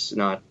anything that's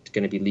not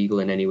going to be legal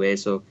in any way.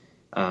 So,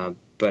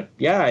 but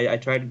yeah, I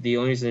tried. The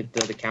only reason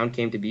the account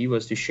came to be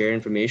was to share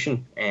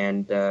information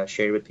and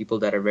share it with people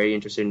that are very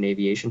interested in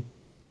aviation.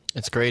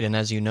 It's great, and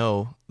as you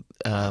know,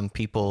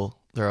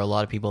 there are a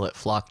lot of people that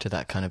flock to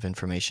that kind of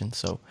information.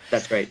 So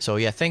that's right. So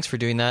yeah, thanks for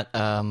doing that.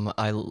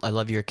 I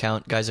love your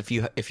account, guys. If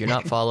you're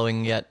not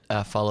following yet,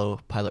 follow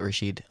Pilot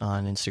Rashid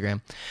on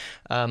Instagram.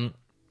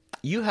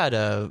 You had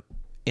a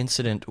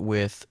incident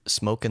with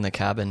smoke in the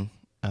cabin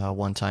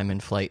one time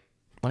in flight.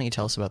 Why don't you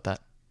tell us about that?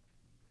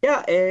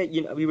 Yeah,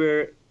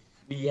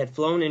 we had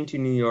flown into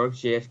New York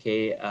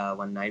JFK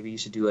one night. We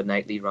used to do a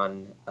nightly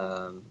run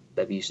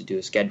that we used to do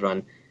a sched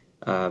run.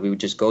 We would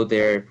just go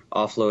there,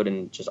 offload,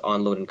 and just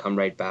onload and come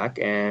right back.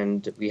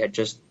 And we had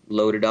just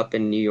loaded up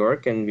in New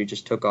York, and we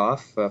just took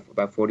off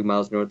about 40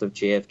 miles north of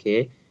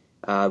JFK.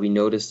 We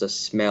noticed a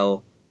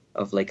smell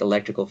of like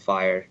electrical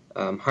fire.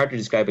 Hard to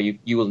describe, but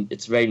you will.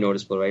 It's very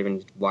noticeable, right?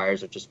 When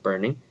wires are just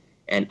burning,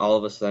 and all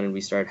of a sudden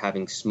we started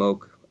having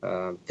smoke,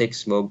 thick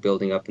smoke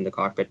building up in the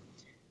cockpit.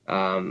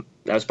 That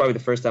was probably the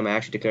first time I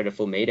actually declared a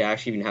full mayday. I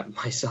actually even have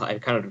myself. I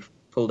kind of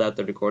pulled out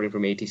the recording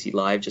from ATC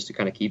Live just to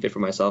kind of keep it for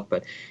myself,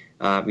 but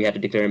we had to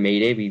declare a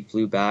mayday. We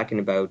flew back in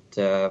about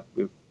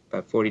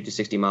 40 to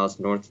 60 miles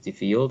north of the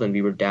field, and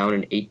we were down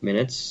in 8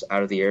 minutes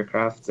out of the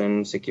aircraft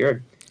and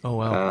secured. Oh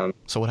wow!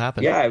 So what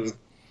happened? Yeah,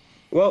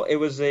 it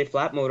was a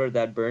flat motor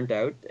that burned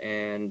out,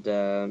 and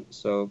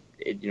so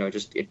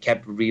it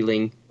kept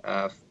reeling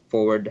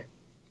forward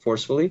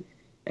forcefully,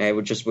 and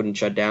it wouldn't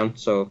shut down.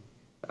 So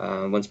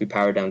once we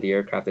powered down the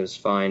aircraft, it was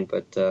fine,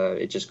 but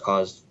it just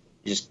caused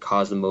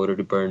the motor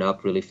to burn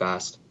up really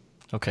fast.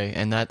 Okay,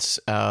 and that's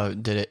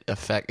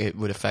it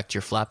would affect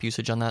your flap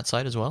usage on that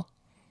side as well?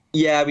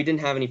 Yeah, we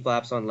didn't have any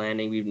flaps on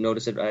landing. We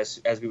noticed it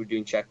as we were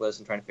doing checklists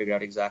and trying to figure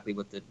out exactly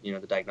what the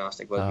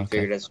diagnostic was. We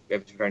figured as we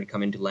were trying to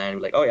come into land,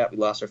 we're like, oh yeah, we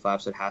lost our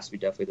flaps, so it has to be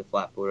definitely the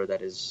flap motor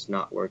that is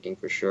not working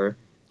for sure.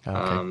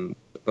 Okay.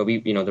 But we,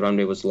 the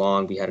runway was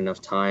long. We had enough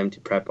time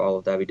to prep all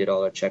of that. We did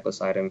all our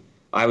checklist item.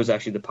 I was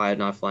actually the pilot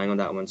not flying on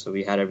that one, so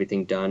we had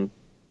everything done.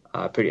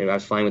 I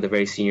was flying with a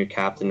very senior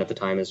captain at the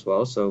time as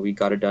well, so we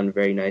got it done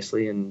very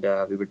nicely, and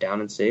we were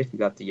down and safe. We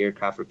got the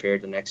aircraft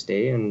repaired the next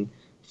day and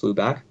flew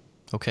back.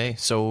 Okay,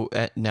 so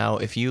now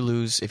if you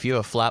have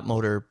a flap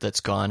motor that's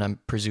gone,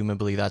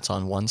 presumably that's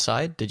on one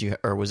side. Did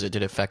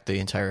it affect the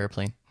entire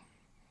airplane?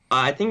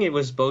 I think it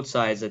was both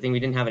sides. I think we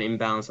didn't have an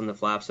imbalance on the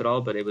flaps at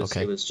all, but it was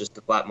just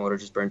the flap motor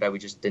just burned out. We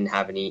just didn't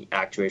have any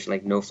actuation,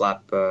 like no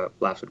flaps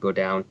would go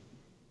down.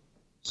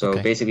 So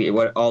basically,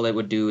 all it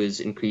would do is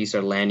increase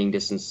our landing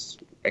distance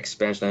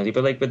expansion.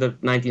 But like with the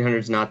 1900,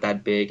 it's not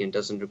that big and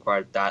doesn't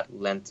require that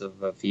length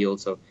of a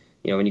field. So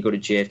when you go to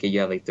JFK,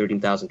 you have like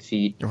 13,000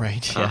 feet.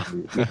 Right. Yeah.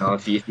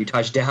 If you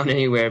touch down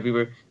anywhere,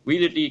 we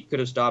literally could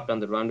have stopped on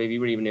the runway. We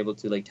were even able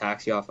to like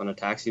taxi off on a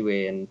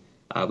taxiway, and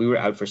we were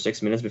out for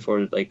 6 minutes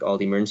before like all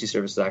the emergency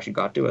services actually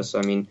got to us. So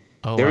I mean,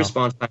 their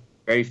response time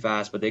is very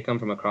fast, but they come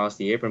from across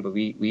the apron. But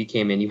we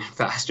came in even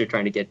faster,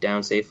 trying to get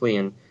down safely,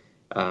 and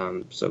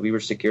so we were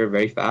secure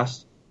very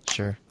fast.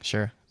 Sure,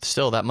 sure.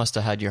 Still, that must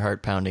have had your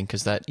heart pounding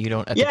because that you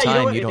don't at Yeah, the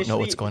time what, you don't know initially,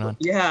 what's going on.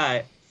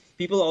 Yeah,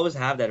 people always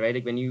have that, right?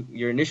 Like when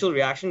your initial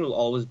reaction will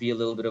always be a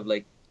little bit of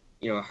like,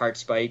 a heart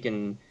spike.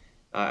 And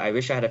I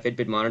wish I had a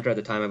Fitbit monitor at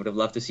the time. I would have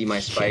loved to see my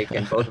spike,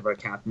 and both of our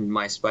captain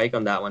my spike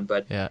on that one.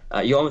 But Yeah.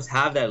 you always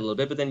have that a little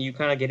bit, but then you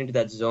kind of get into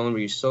that zone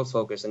where you're so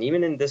focused. And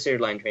even in this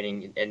airline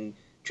training and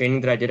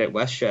training that I did at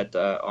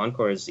WestJet,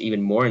 Encore is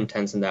even more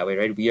intense in that way,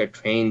 right? We are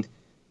trained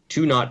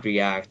to not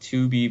react,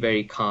 to be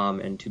very calm,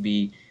 and to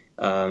be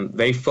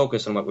very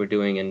focused on what we're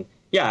doing. And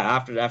yeah,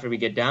 after we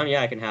get down,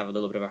 I can have a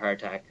little bit of a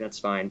heart attack. That's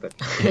fine, but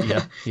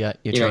yeah,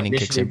 your training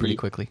kicks in pretty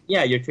quickly.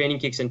 Yeah, your training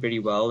kicks in pretty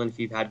well, and if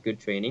you've had good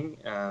training,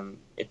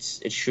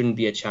 it shouldn't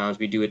be a challenge.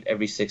 We do it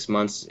every 6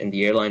 months in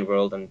the airline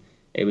world, and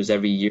it was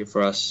every year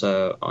for us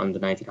on the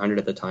 1900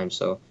 at the time,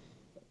 so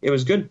it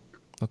was good.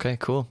 Okay,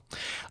 cool.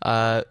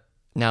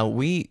 Now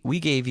we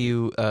gave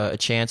you a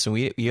chance, and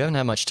you haven't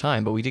had much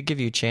time, but we did give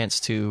you a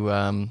chance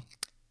to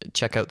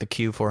check out the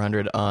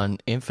Q400 on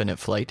Infinite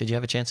Flight. Did you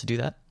have a chance to do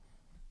that?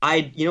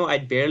 I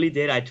barely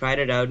did. I tried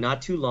it out,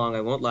 not too long,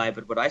 I won't lie,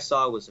 but what I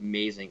saw was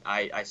amazing.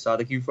 I saw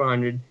the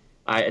Q400.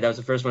 That was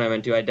the first one I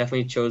went to. I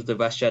definitely chose the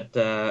WestJet,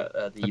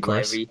 the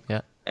livery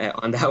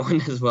on that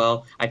one as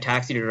well. I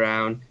taxied it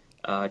around,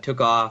 took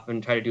off,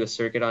 and tried to do a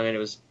circuit on it. It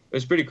was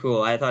pretty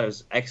cool. I thought it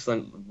was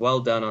excellent. Well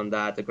done on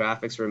that. The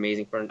graphics were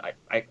amazing.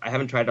 I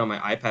haven't tried it on my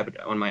iPad, but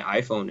on my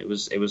iPhone, it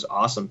was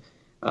awesome.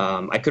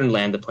 I couldn't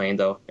land the plane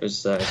though.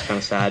 It's kind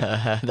of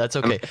sad. That's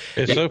okay.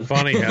 It's so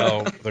funny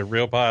how the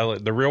real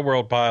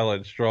world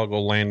pilot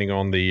struggle landing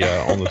on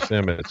the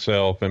sim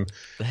itself. And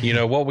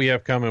what we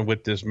have coming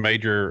with this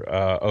major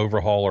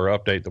overhaul or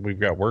update that we've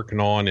got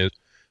working on is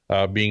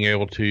being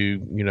able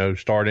to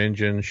start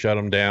engines, shut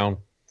them down.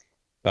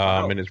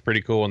 And it's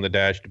pretty cool in the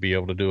dash to be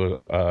able to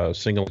do a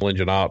single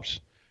engine ops,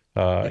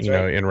 That's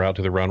right. en route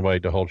to the runway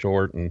to hold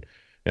short and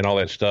all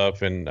that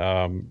stuff. And,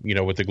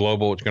 with the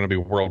global, it's going to be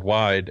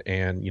worldwide.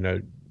 And,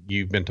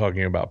 you've been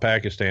talking about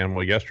Pakistan.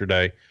 Well,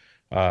 yesterday,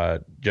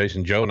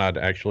 Jason, Joe, and I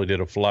actually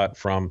did a flight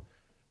from,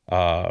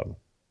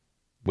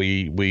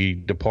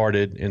 we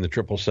departed in the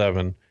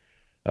 777,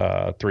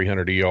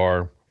 300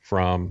 ER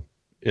from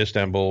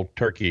Istanbul,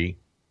 Turkey,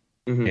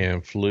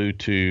 and flew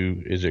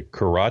to, is it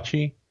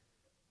Karachi,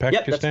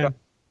 Pakistan? Yep,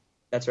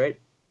 that's right.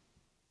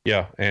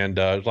 Yeah. And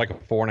it was like a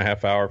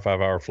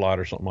 5-hour flight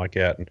or something like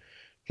that. And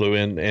flew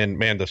in, and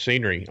man, the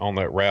scenery on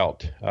that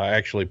route. I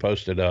actually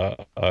posted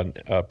a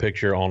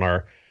picture on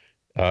our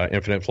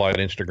Infinite Flight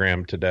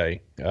Instagram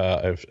today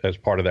as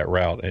part of that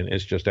route, and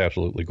it's just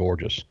absolutely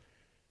gorgeous.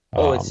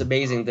 Oh, it's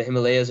amazing. The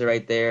Himalayas are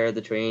right there.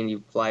 The train,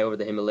 you fly over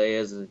the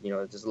Himalayas.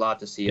 There's a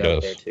lot to see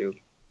out there too.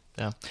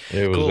 Yeah,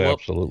 it was cool.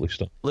 absolutely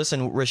stunning.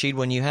 Listen, Rashid,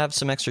 when you have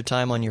some extra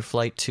time on your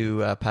flight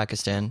to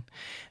Pakistan,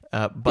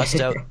 bust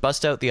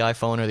out the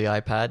iPhone or the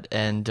iPad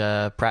and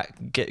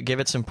give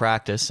it some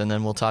practice, and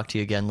then we'll talk to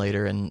you again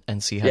later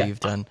and see how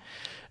you've done.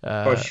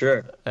 For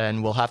sure.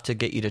 And we'll have to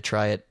get you to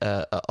try it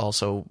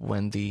also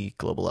when the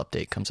global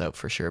update comes out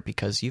for sure,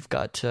 because you've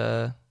got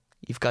an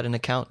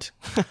account.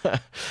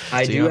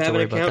 I do have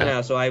an account now,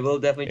 so I will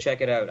definitely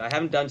check it out. I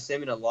haven't done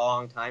sim in a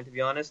long time, to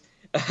be honest.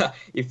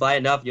 You fly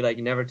enough, you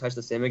never touch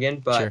the sim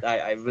again. But sure.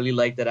 I really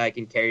like that I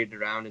can carry it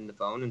around in the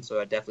phone, and so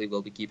I definitely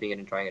will be keeping it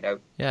and trying it out.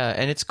 Yeah,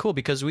 and it's cool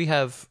because we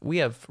have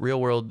real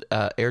world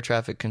air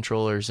traffic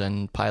controllers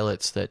and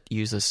pilots that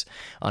use this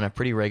on a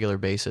pretty regular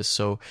basis.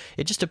 So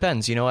it just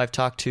depends. I've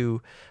talked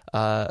to.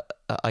 I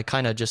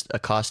kind of just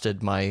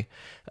accosted my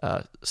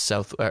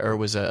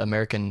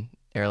American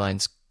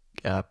Airlines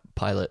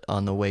pilot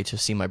on the way to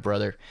see my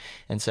brother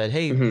and said,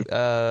 "Hey,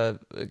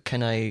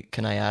 can I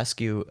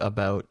ask you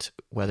about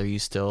whether you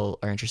still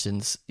are interested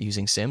in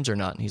using sims or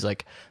not?" And he's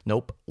like,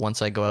 "Nope.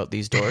 Once I go out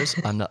these doors,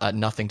 I'm not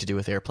nothing to do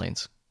with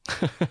airplanes."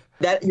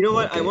 That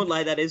what? Okay. I won't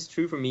lie. That is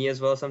true for me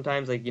as well.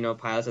 Sometimes,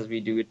 pilots, as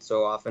we do it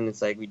so often,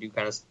 it's like we do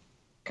kind of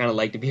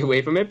like to be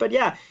away from it. But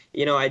yeah,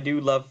 I do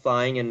love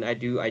flying, and I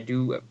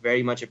do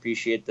very much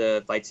appreciate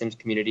the flight sims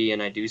community,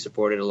 and I do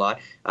support it a lot.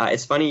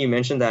 It's funny you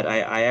mentioned that.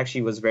 I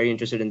actually was very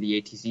interested in the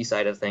ATC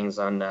side of things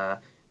on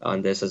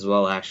this as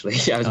well, actually.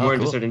 I was more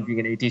interested in being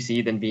an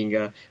ATC than being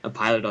a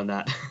pilot on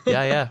that.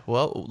 Yeah.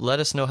 Well, let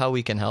us know how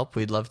we can help.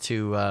 We'd love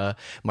to.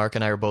 Mark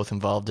and I are both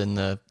involved in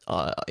the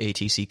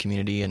ATC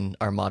community and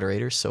our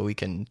moderators, so we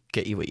can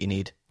get you what you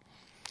need.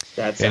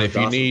 And if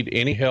you need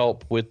any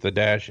help with the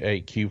Dash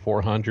 8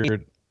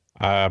 Q400,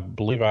 I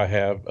believe I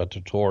have a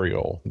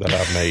tutorial that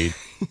I've made.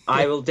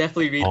 I will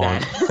definitely read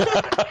that.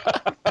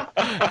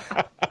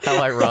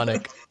 How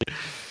ironic.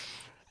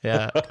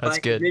 Yeah, that's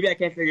good. Maybe I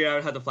can't figure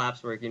out how the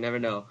flaps work. You never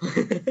know.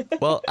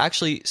 Well,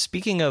 actually,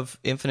 speaking of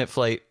Infinite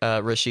Flight,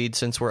 Rashid,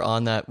 since we're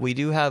on that, we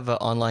do have an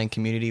online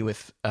community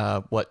with,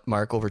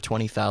 Mark, over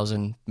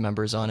 20,000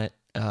 members on it.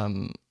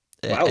 Wow.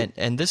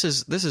 And this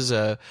is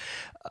a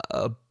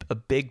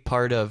big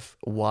part of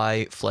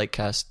why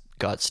Flightcast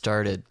got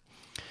started.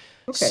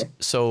 Okay.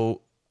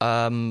 So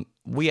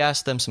we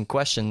asked them some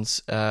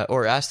questions,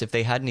 or asked if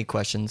they had any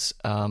questions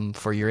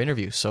for your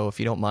interview. So if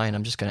you don't mind,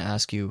 I'm just going to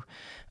ask you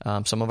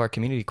some of our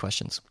community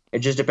questions. It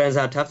just depends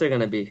how tough they're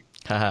going to be.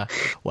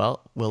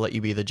 Well, we'll let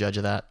you be the judge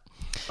of that.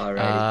 All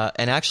right.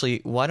 And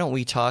actually, why don't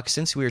we talk,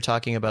 since we were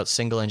talking about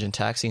single engine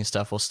taxi and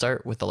stuff, we'll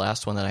start with the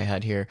last one that I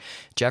had here.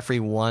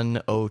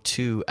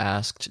 Jeffrey102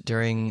 asked,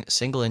 during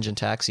single engine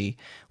taxi,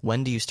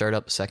 when do you start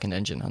up second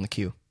engine on the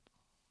queue?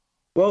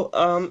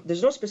 Well,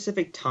 there's no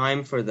specific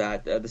time for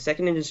that. The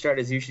second engine start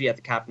is usually at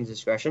the captain's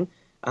discretion.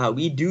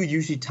 We do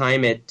usually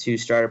time it to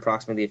start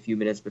approximately a few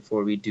minutes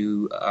before we're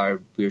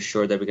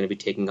sure that we're going to be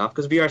taking off,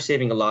 because we are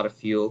saving a lot of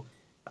fuel.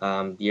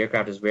 The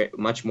aircraft is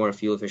much more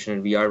fuel efficient,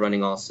 and we are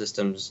running all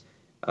systems,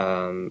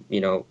 on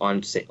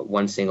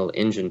one single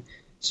engine.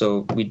 So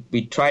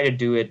we try to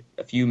do it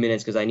a few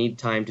minutes, because I need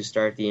time to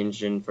start the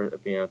engine for,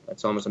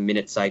 it's almost a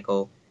minute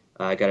cycle.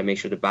 I got to make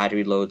sure the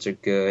battery loads are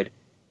good,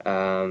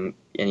 and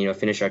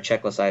finish our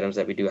checklist items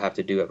that we do have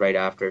to do it right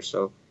after.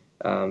 So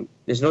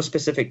there's no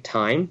specific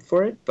time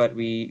for it, but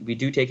we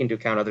do take into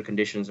account other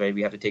conditions, right?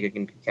 We have to take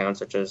into account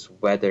such as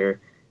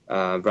weather,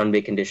 runway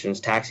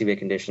conditions, taxiway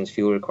conditions,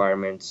 fuel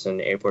requirements, and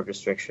airport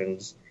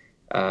restrictions,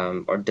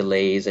 or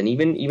delays, and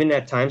even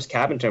at times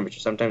cabin temperature.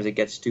 Sometimes it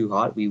gets too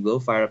hot. We will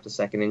fire up the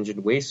second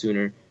engine way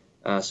sooner,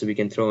 so we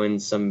can throw in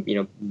some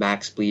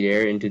max bleed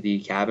air into the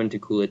cabin to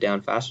cool it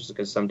down faster,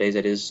 because some days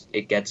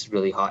it gets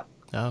really hot.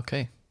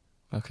 Okay.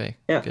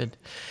 Yeah. Good.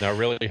 Now,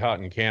 really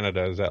hot in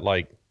Canada, is that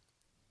like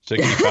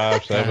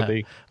 65,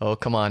 70? Oh,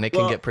 come on. It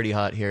can get pretty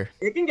hot here.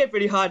 It can get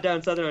pretty hot down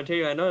in Southern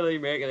Ontario. I know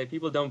that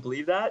people don't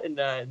believe that in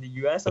the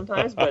U.S.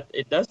 sometimes, but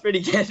it does get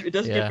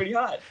pretty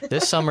hot.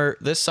 This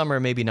summer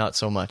maybe not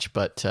so much,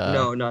 but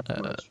no, not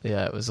so much.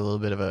 Yeah, it was a little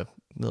bit of a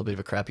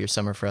crappier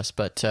summer for us.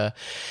 But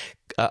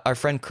our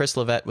friend Chris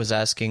Levette was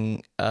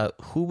asking,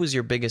 who was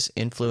your biggest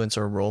influence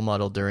or role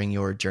model during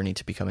your journey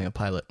to becoming a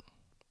pilot?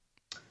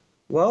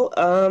 Well,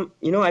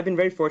 I've been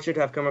very fortunate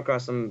to have come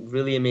across some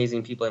really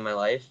amazing people in my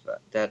life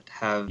that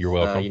have, You're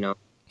welcome.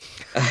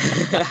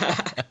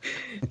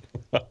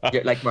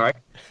 Like Mark.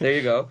 There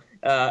you go.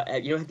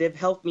 They've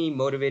helped me,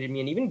 motivated me,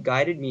 and even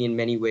guided me in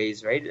many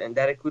ways, right? And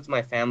that includes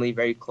my family,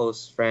 very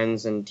close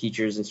friends and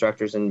teachers,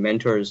 instructors, and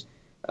mentors.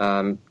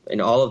 And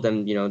all of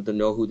them, they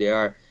know who they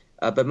are.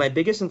 But my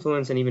biggest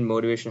influence and even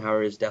motivation,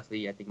 however, is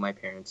definitely, I think, my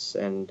parents.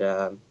 And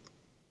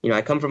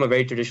I come from a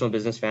very traditional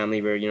business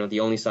family where,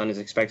 the only son is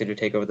expected to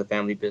take over the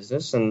family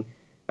business. And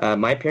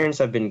my parents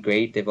have been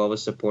great. They've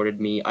always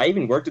supported me. I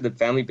even worked at the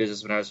family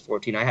business when I was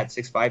 14. I had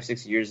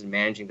 6 years in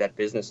managing that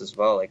business as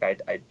well. Like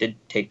I did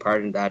take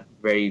part in that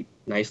very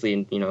nicely.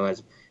 And,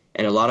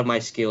 and a lot of my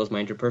skills,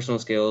 my interpersonal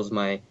skills,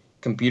 my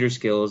computer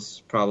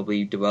skills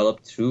probably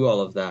developed through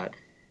all of that.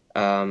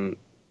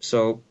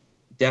 So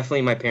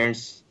definitely my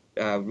parents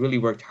really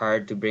worked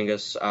hard to bring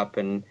us up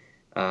and,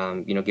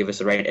 give us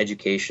the right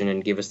education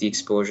and give us the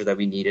exposure that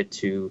we needed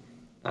to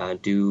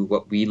do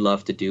what we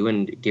love to do,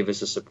 and give us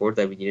the support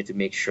that we needed to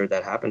make sure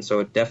that happened.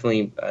 So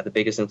definitely the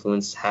biggest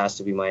influence has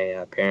to be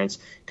my parents,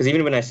 because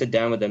even when I sit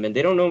down with them, and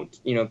they don't know,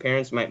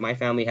 parents, my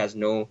family has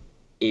no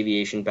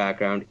aviation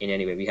background in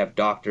any way. We have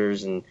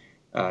doctors and,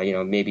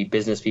 maybe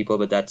business people,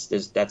 but that's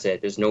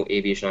it. There's no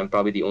aviation. I'm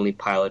probably the only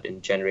pilot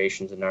in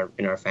generations in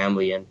our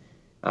family.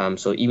 And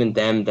so even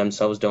them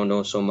themselves don't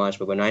know so much,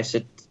 but when I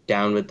sit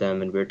down with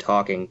them and we're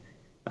talking,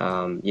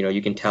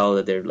 you can tell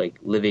that they're like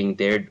living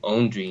their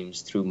own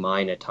dreams through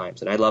mine at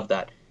times. And I love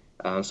that.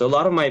 So a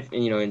lot of my,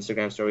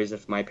 Instagram stories,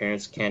 if my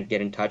parents can't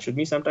get in touch with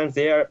me, sometimes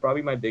they are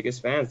probably my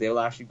biggest fans. They'll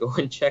actually go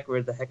and check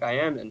where the heck I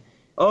am. And,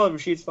 oh,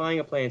 Rashid's flying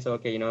a plane. So,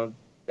 okay,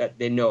 that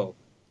they know.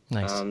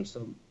 Nice.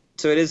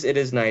 So it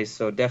is nice.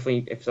 So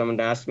definitely, if someone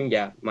asks me,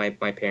 yeah, my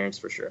parents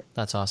for sure.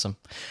 That's awesome.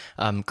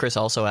 Chris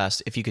also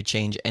asked, if you could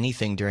change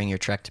anything during your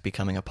trek to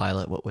becoming a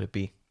pilot, what would it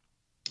be?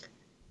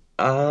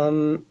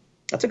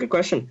 That's a good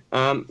question.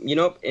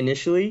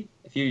 Initially,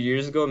 a few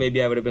years ago,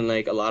 maybe I would have been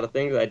like a lot of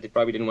things.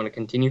 Probably didn't want to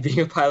continue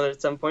being a pilot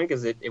at some point,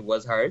 because it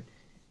was hard.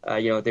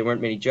 There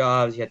weren't many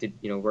jobs. You had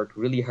to, work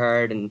really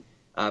hard. And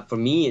for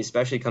me,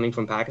 especially coming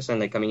from Pakistan,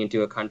 like coming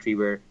into a country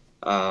where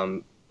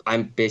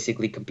I'm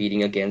basically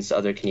competing against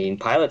other Canadian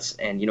pilots.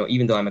 And,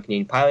 even though I'm a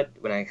Canadian pilot,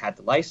 when I had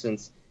the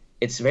license,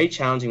 it's very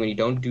challenging when you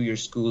don't do your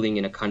schooling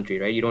in a country,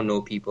 right? You don't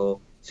know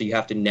people. So you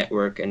have to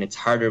network, and it's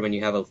harder when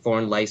you have a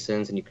foreign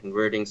license and you're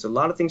converting. So a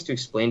lot of things to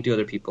explain to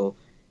other people.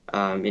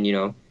 For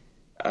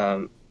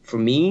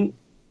me,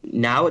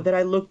 now that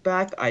I look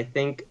back, I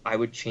think I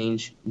would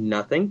change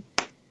nothing.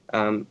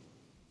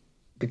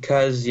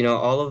 Because,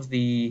 all of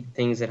the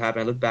things that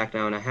happened, I look back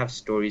now and I have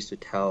stories to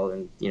tell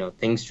and,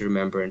 things to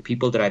remember, and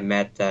people that I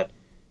met that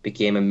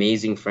became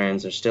amazing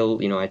friends are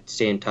still, I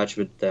stay in touch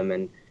with them,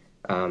 and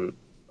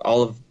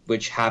all of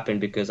which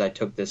happened because I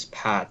took this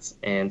path.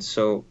 And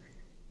so,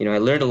 I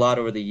learned a lot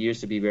over the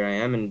years to be where I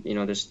am, and,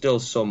 there's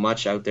still so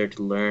much out there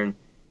to learn.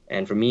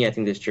 And for me, I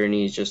think this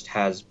journey just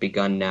has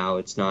begun now.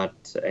 It's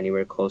not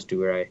anywhere close to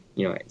where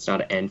it's not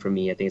an end for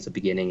me. I think it's a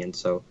beginning. And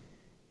so,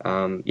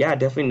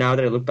 definitely now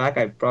that I look back,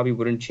 I probably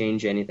wouldn't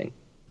change anything.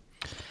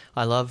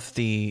 I love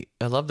the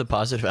I love the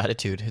positive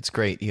attitude. It's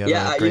great. You have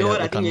Yeah, a great you know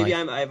what? I outlook think on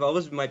maybe life. I've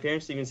always, my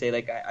parents even say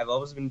like I've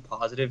always been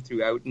positive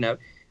throughout and out.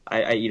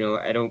 You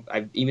know,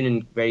 I've even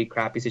in very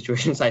crappy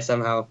situations, I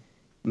somehow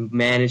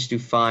managed to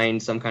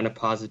find some kind of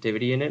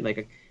positivity in it.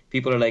 Like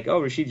people are like, "Oh,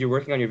 Rashid, you're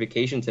working on your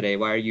vacation today.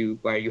 Why are you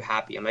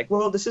happy?" I'm like,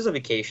 "Well, this is a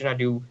vacation. I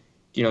do,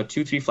 you know,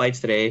 2-3 flights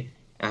today.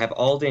 I have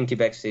all day in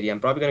Quebec City. I'm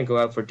probably going to go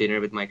out for dinner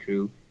with my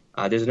crew.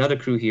 There's another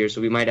crew here,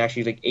 so we might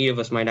actually, like 8 of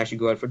us might actually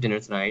go out for dinner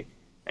tonight.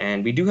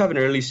 And we do have an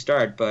early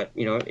start, but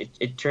you know,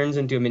 it turns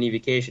into a mini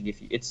vacation.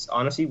 It's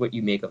honestly what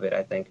you make of it,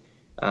 I think.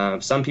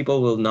 Some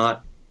people will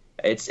not.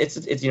 It's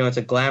you know, it's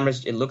a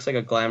glamorous. It looks like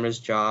a glamorous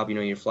job. You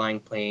know, you're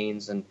flying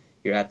planes and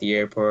you're at the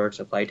airports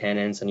and flight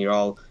attendants, and you're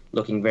all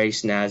looking very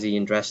snazzy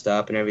and dressed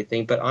up and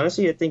everything. But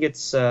honestly, I think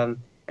it's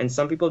and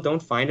some people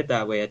don't find it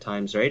that way at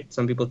times, right?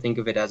 Some people think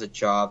of it as a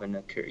job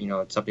and you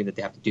know, it's something that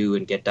they have to do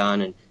and get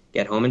done and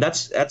get home, and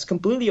that's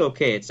completely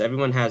okay. It's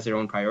everyone has their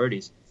own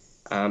priorities.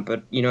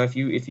 But you know, if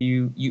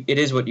you it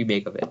is what you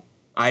make of it.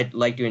 I'd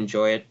like to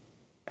enjoy it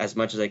as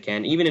much as I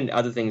can. Even in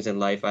other things in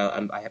life,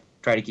 I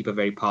try to keep a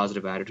very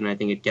positive attitude, and I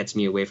think it gets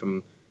me away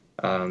from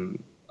a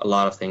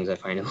lot of things I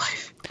find in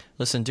life.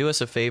 Listen, do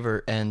us a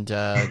favor and do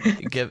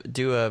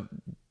a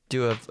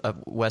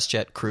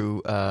WestJet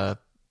crew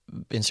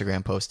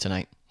Instagram post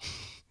tonight.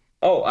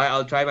 Oh,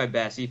 I'll try my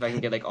best. See if I can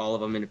get like all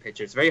of them in a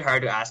picture. It's very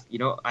hard to ask. You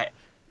know,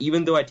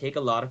 even though I take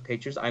a lot of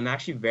pictures, I'm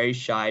actually very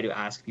shy to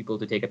ask people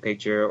to take a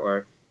picture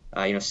or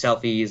you know,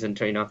 selfies and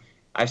you know.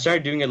 I've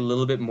started doing it a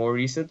little bit more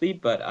recently,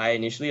 but I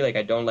initially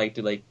I don't like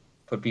to like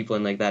put people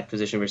in like that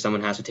position where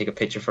someone has to take a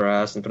picture for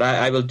us. But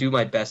I will do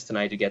my best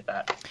tonight to get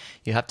that.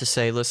 You have to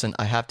say, listen,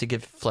 I have to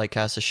give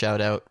Flightcast a shout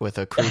out with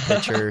a crew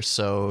picture,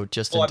 so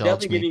just I'm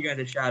indulge definitely me. giving you guys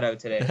a shout out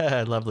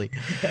today. Lovely.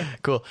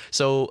 Cool.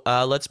 So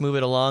let's move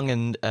it along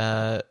and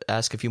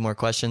ask a few more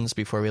questions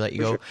before we let you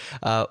go.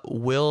 Sure.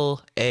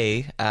 Will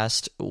A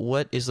asked,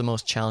 what is the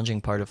most challenging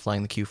part of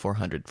flying the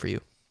Q400 for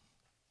you?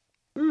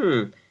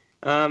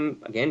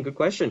 Again, good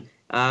question.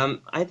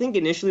 I think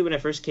initially when I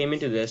first came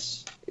into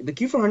this, the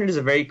Q400 is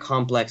a very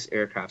complex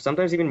aircraft,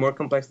 sometimes even more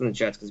complex than the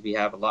jets because we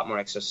have a lot more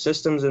extra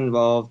systems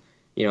involved.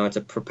 You know, it's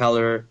a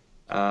propeller.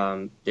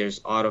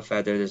 There's auto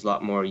feather. There's a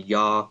lot more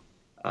yaw.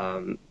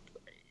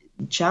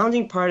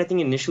 Challenging part, I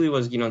think, initially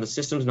was, you know, the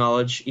systems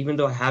knowledge. Even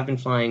though I have been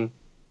flying,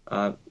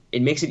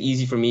 it makes it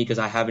easy for me because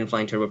I have been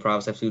flying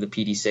turboprops. I flew the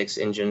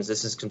PT6 engines.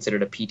 This is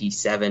considered a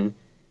PT7.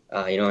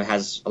 You know, it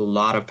has a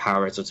lot of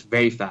power, so it's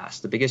very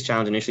fast. The biggest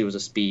challenge initially was the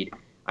speed.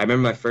 I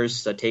remember my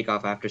first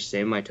takeoff after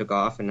sim. I took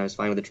off, and I was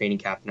flying with the training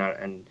captain,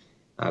 and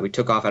we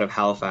took off out of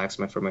Halifax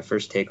for my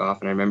first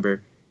takeoff. And I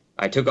remember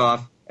I took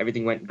off.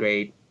 Everything went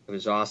great. It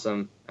was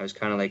awesome. I was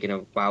kind of like in a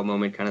wow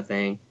moment kind of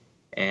thing.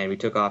 And we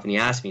took off, and he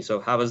asked me, so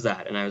how was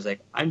that? And I was like,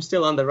 I'm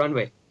still on the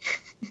runway.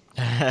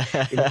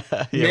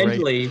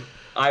 Mentally, right.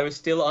 I was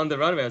still on the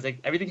runway. I was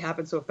like, everything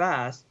happened so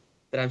fast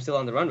that I'm still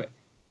on the runway.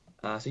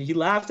 So he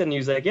laughed, and he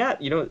was like, yeah,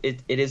 you know,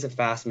 it is a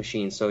fast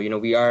machine. So, you know,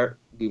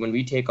 when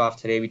we take off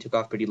today, we took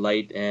off pretty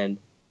light, and,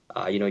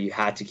 you know, you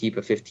had to keep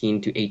a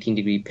 15 to 18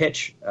 degree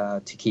pitch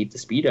to keep the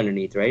speed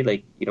underneath, right?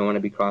 Like, you don't want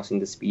to be crossing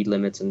the speed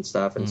limits and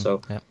stuff. And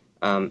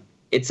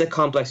it's a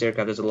complex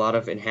aircraft. There's a lot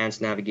of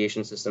enhanced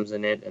navigation systems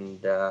in it,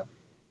 and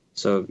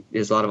so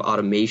there's a lot of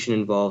automation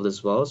involved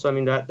as well. So, I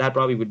mean, that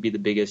probably would be the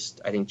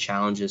biggest, I think,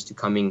 challenges to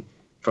coming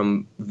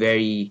from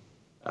very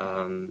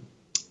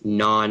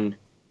non-EFIS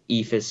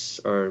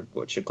or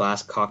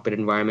glass cockpit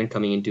environment,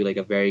 coming into like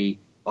a very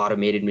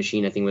automated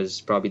machine, I think was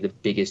probably the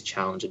biggest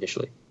challenge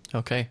initially.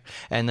 Okay.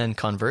 And then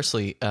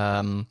conversely,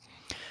 I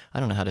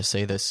don't know how to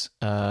say this.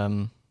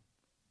 Mark,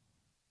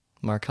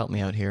 help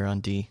me out here on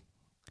D.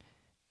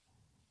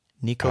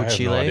 Nico I have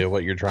Chile. no idea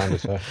what you're trying to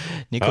say.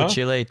 Nico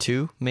Chile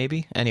 2,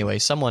 maybe? Anyway,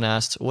 someone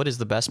asked, what is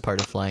the best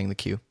part of flying the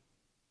Q?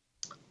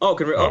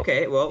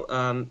 Okay. Well,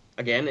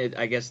 again,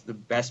 I guess the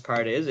best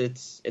part is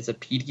it's a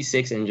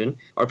PT6 engine,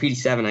 or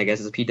PT7, I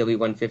guess. It's a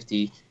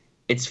PW150.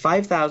 It's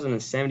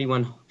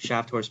 5,071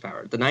 shaft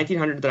horsepower. The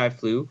 1900 that I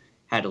flew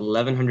had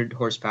 1,100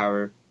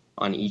 horsepower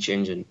on each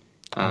engine.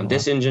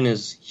 This engine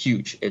is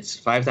huge. It's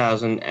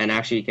 5,000, and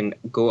actually it can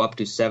go up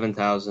to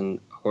 7,000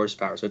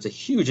 horsepower. So it's a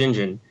huge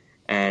engine,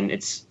 and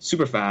it's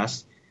super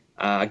fast.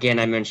 Again,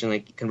 I mentioned,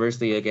 like,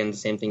 conversely, again, the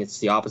same thing. It's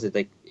the opposite.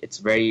 Like, it's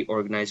very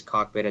organized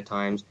cockpit at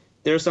times.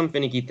 There are some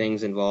finicky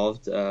things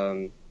involved.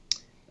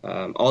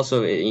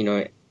 Also, you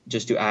know,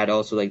 just to add,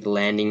 also, like, the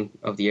landing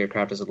of the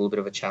aircraft is a little bit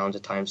of a challenge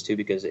at times too,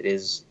 because it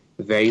is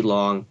very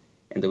long,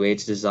 and the way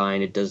it's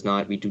designed,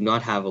 we do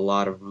not have a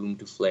lot of room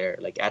to flare.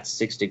 Like, at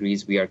 6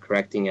 degrees, we are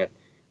correcting at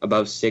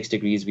above 6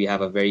 degrees. We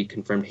have a very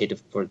confirmed hit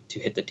to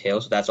hit the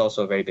tail, so that's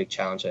also a very big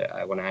challenge.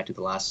 I want to add to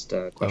the last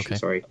question. Okay.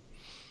 Sorry.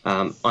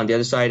 On the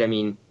other side, I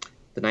mean,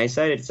 the nice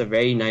side, it's a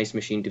very nice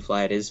machine to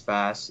fly. It is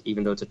fast,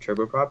 even though it's a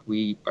turboprop.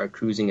 We are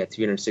cruising at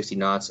 360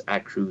 knots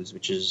at cruise,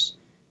 which is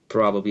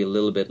probably a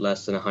little bit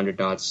less than 100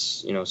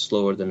 knots, you know,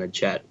 slower than a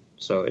jet.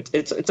 So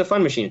it's a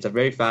fun machine. It's a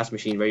very fast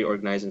machine, very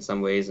organized in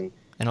some ways, and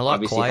a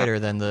lot quieter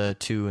than the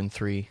 2 and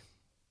 3.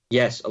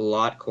 Yes, a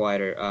lot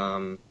quieter.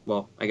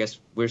 Well, I guess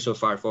we're so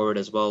far forward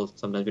as well.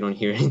 Sometimes we don't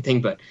hear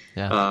anything, but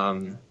Yeah.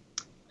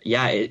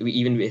 yeah,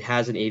 it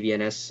has an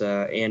AVNS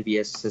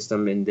ANBS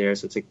system in there,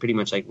 so it's like pretty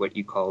much like what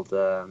you call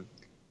the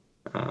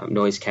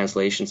noise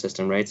cancellation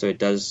system, right? So it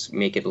does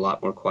make it a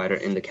lot more quieter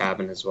in the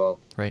cabin as well.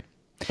 Right.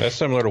 That's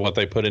similar to what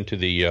they put into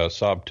the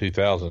Saab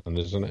 2000,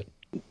 isn't it?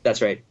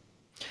 That's right.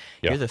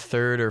 Yeah. You're the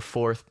third or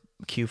fourth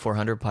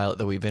Q400 pilot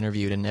that we've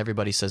interviewed, and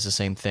everybody says the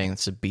same thing.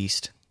 It's a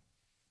beast.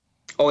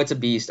 Oh, it's a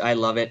beast. I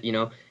love it. You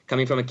know,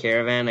 coming from a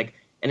Caravan, like,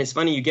 and it's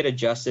funny, you get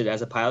adjusted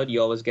as a pilot.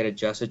 You always get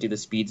adjusted to the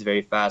speeds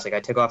very fast. Like I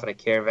took off in a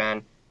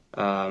Caravan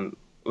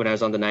when I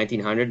was on the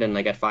 1900, and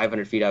like at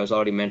 500 feet, I was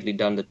already mentally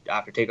done.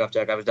 After takeoff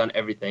check, I was done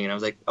everything, and I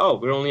was like, oh,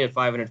 we're only at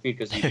 500 feet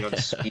because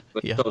the speed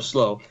was Yeah. so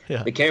slow.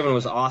 Yeah. The Caravan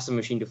was an awesome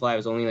machine to fly. It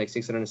was only like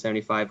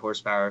 675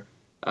 horsepower.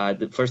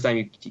 The first time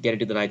you get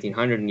into the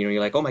 1900, and you're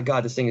like, oh my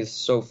god, this thing is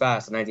so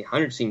fast. The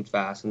 1900 seemed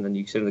fast, and then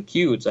you sit in the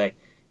Q, it's like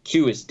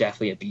Q is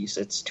definitely a beast.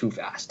 It's too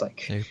fast.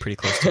 Like You're pretty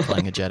close to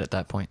flying a jet at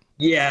that point.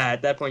 yeah,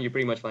 at that point you're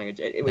pretty much flying a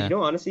jet. Yeah. You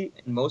know, honestly,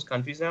 in most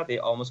countries now they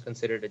almost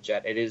consider it a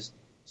jet. It is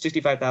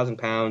 65,000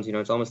 pounds. You know,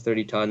 it's almost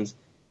 30 tons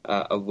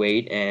of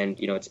weight, and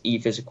you know it's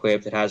EFIS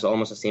equipped. It has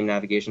almost the same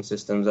navigation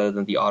systems other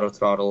than the auto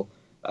throttle.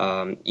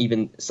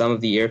 Even some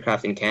of the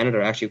aircraft in Canada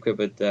are actually equipped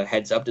with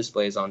heads-up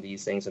displays on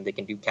these things, and they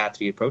can do Cat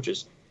 3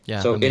 approaches.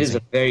 Yeah, so amazing. it is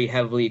a very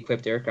heavily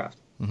equipped aircraft.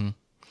 Not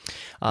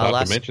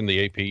to mention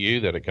the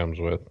APU that it comes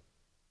with.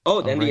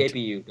 Oh, then right.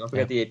 the APU. Don't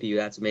forget the APU.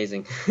 That's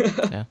amazing.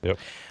 Yeah. Yep.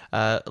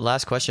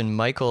 Last question.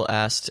 Michael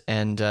asked,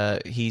 and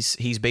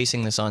he's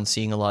basing this on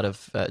seeing a lot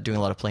of doing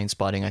a lot of plane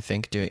spotting. I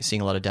think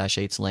seeing a lot of Dash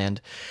 8s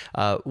land.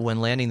 When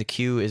landing the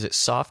Q, is it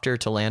softer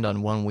to land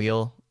on one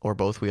wheel or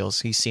both wheels?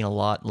 He's seen a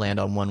lot land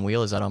on one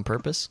wheel. Is that on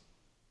purpose?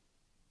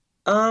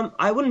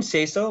 I wouldn't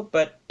say so,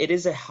 but it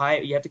is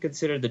you have to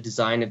consider the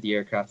design of the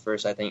aircraft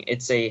first, I think.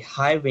 It's a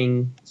high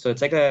wing, so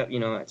it's like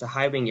it's a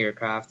high wing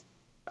aircraft.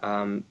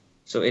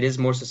 So it is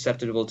more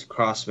susceptible to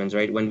crosswinds,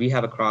 right? When we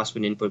have a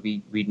crosswind input,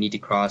 we need to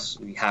cross,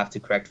 we have to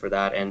correct for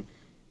that. And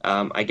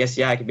I guess,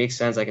 yeah, it can make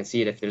sense. I can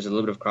see it. If there's a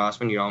little bit of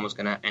crosswind, you're almost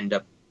going to end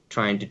up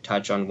trying to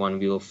touch on one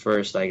wheel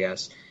first, I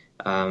guess.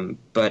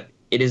 But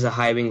it is a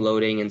high wing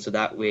loading, and so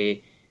that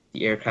way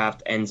the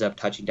aircraft ends up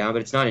touching down,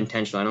 but it's not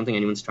intentional. I don't think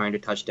anyone's trying to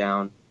touch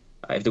down.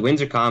 If the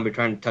winds are calm, we're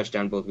trying to touch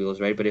down both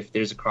wheels, right? But if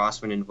there's a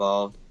crosswind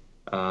involved,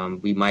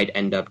 we might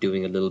end up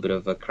doing a little bit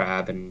of a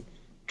crab and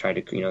try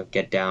to,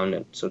 get down.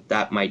 And so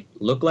that might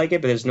look like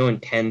it, but there's no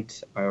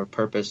intent or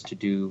purpose to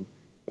do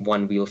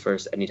one wheel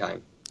first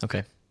anytime.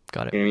 Okay,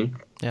 got it. You know what I mean?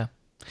 Yeah.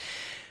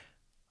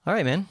 All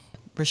right, man.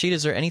 Rashid,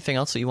 is there anything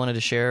else that you wanted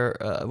to share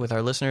with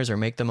our listeners or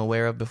make them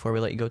aware of before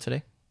we let you go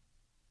today?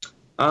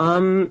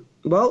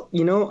 Well,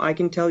 I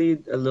can tell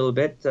you a little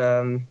bit.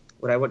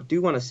 What I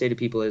do want to say to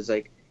people is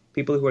like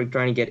people who are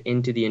trying to get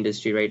into the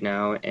industry right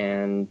now,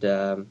 and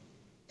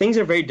things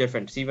are very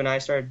different. See, when I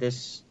started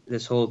this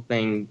whole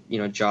thing,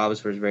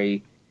 jobs were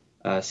very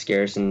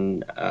scarce,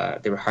 and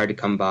they were hard to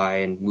come by,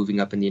 and moving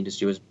up in the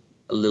industry was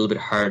a little bit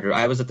harder.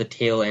 I was at the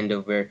tail end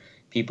of where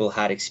people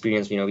had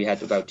experience. We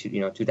had about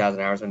 2,000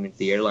 hours into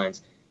the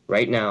airlines.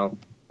 Right now,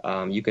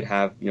 you could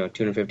have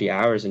 250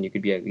 hours, and you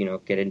could be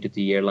get into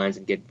the airlines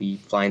and be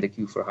flying the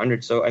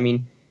Q400. So I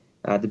mean,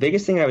 the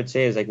biggest thing I would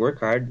say is like work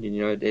hard.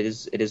 It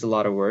is a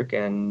lot of work,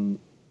 and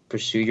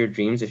pursue your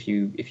dreams if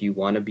you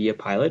want to be a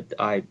pilot.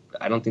 I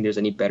don't think there's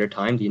any better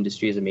time. The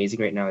industry is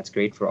amazing right now. It's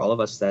great for all of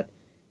us that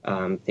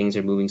things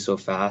are moving so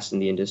fast in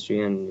the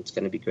industry, and it's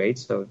going to be great.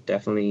 So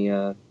definitely,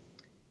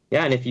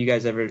 yeah. And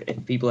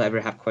if people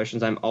ever have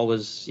questions, I'm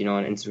always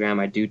on Instagram.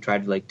 I do try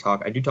to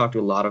talk. I do talk to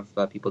a lot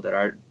of people that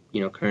are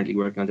currently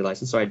working on their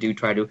license. So I do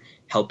try to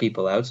help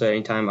people out. So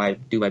anytime I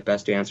do my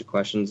best to answer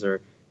questions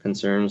or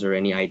concerns or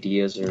any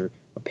ideas or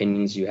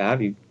opinions you have,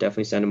 you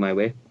definitely send them my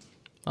way.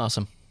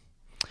 Awesome.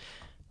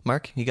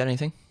 Mark, you got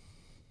anything?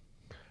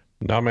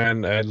 No,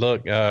 man.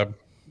 Look,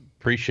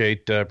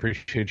 appreciate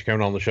you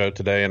coming on the show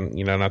today, and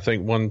and I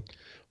think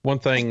one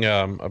thing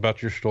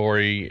about your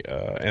story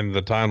and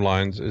the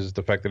timelines is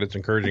the fact that it's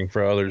encouraging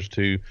for others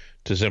to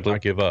simply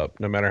not give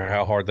up, no matter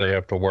how hard they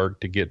have to work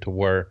to get to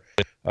where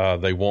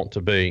they want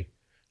to be,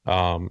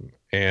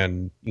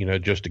 and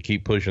just to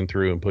keep pushing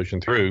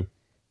through,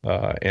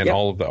 and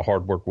all of that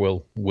hard work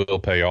will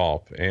pay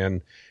off.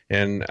 And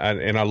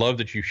I love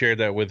that you shared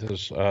that with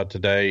us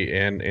today,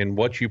 and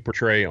what you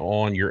portray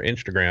on your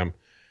Instagram.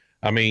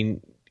 I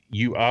mean,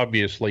 you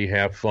obviously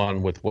have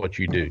fun with what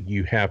you do.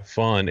 You have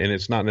fun, and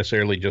it's not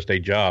necessarily just a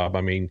job.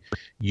 I mean,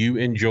 you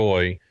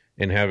enjoy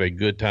and have a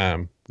good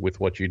time with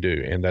what you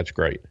do, and that's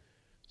great.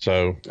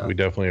 So we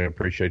definitely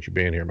appreciate you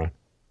being here, man.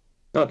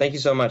 No, thank you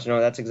so much. No,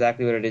 that's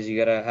exactly what it is. You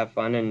got to have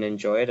fun and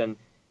enjoy it. And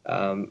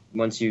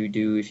once you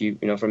do,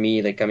 for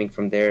me, like coming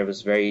from there,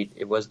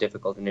 it was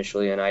difficult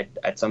initially. And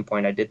at some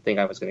point I did think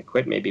I was going to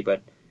quit maybe,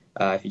 but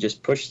if you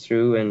just push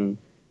through and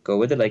go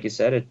with it, like you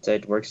said,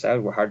 it works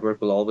out. Where hard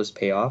work will always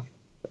pay off.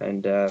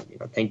 And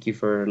thank you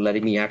for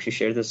letting me actually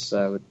share this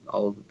with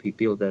all of the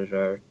people that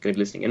are going to be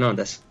listening in on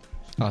this.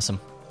 Awesome.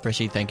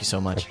 Rashid, thank you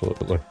so much.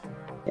 Absolutely.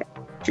 Yeah.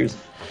 Cheers.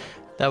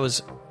 That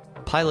was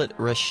pilot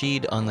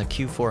Rashid on the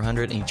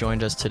Q400, and he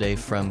joined us today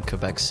from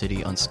Quebec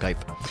City on Skype.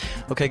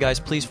 Okay, guys,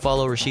 please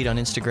follow Rashid on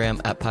Instagram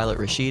at Pilot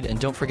Rashid, and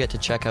don't forget to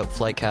check out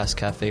Flightcast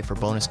Cafe for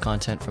bonus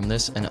content from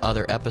this and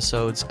other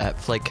episodes at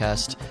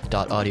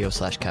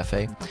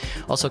flightcast.audio/cafe.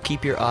 Also,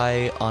 keep your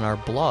eye on our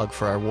blog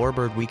for our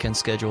Warbird weekend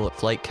schedule at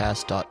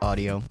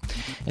flightcast.audio,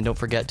 and don't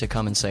forget to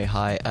come and say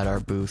hi at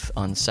our booth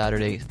on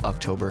Saturday,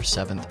 October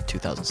 7th,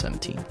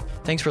 2017.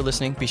 Thanks for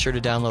listening. Be sure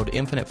to download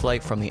Infinite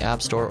Flight from the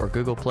App Store or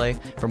Google Play.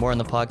 For more on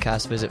the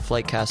podcast, visit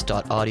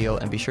flightcast.audio,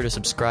 and be sure to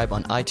subscribe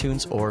on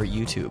iTunes or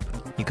YouTube.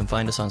 You can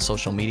find us on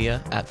social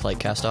media at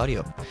Flightcast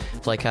Audio.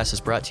 Flightcast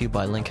is brought to you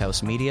by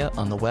Linkhouse Media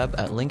on the web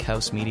at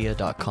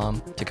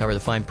linkhousemedia.com. To cover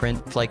the fine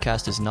print,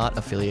 Flightcast is not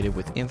affiliated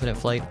with Infinite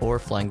Flight or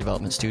Flying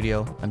Development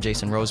Studio. I'm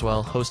Jason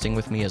Rosewell. Hosting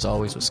with me, as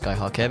always, was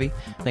Skyhawk Heavy.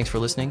 Thanks for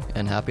listening,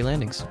 and happy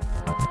landings.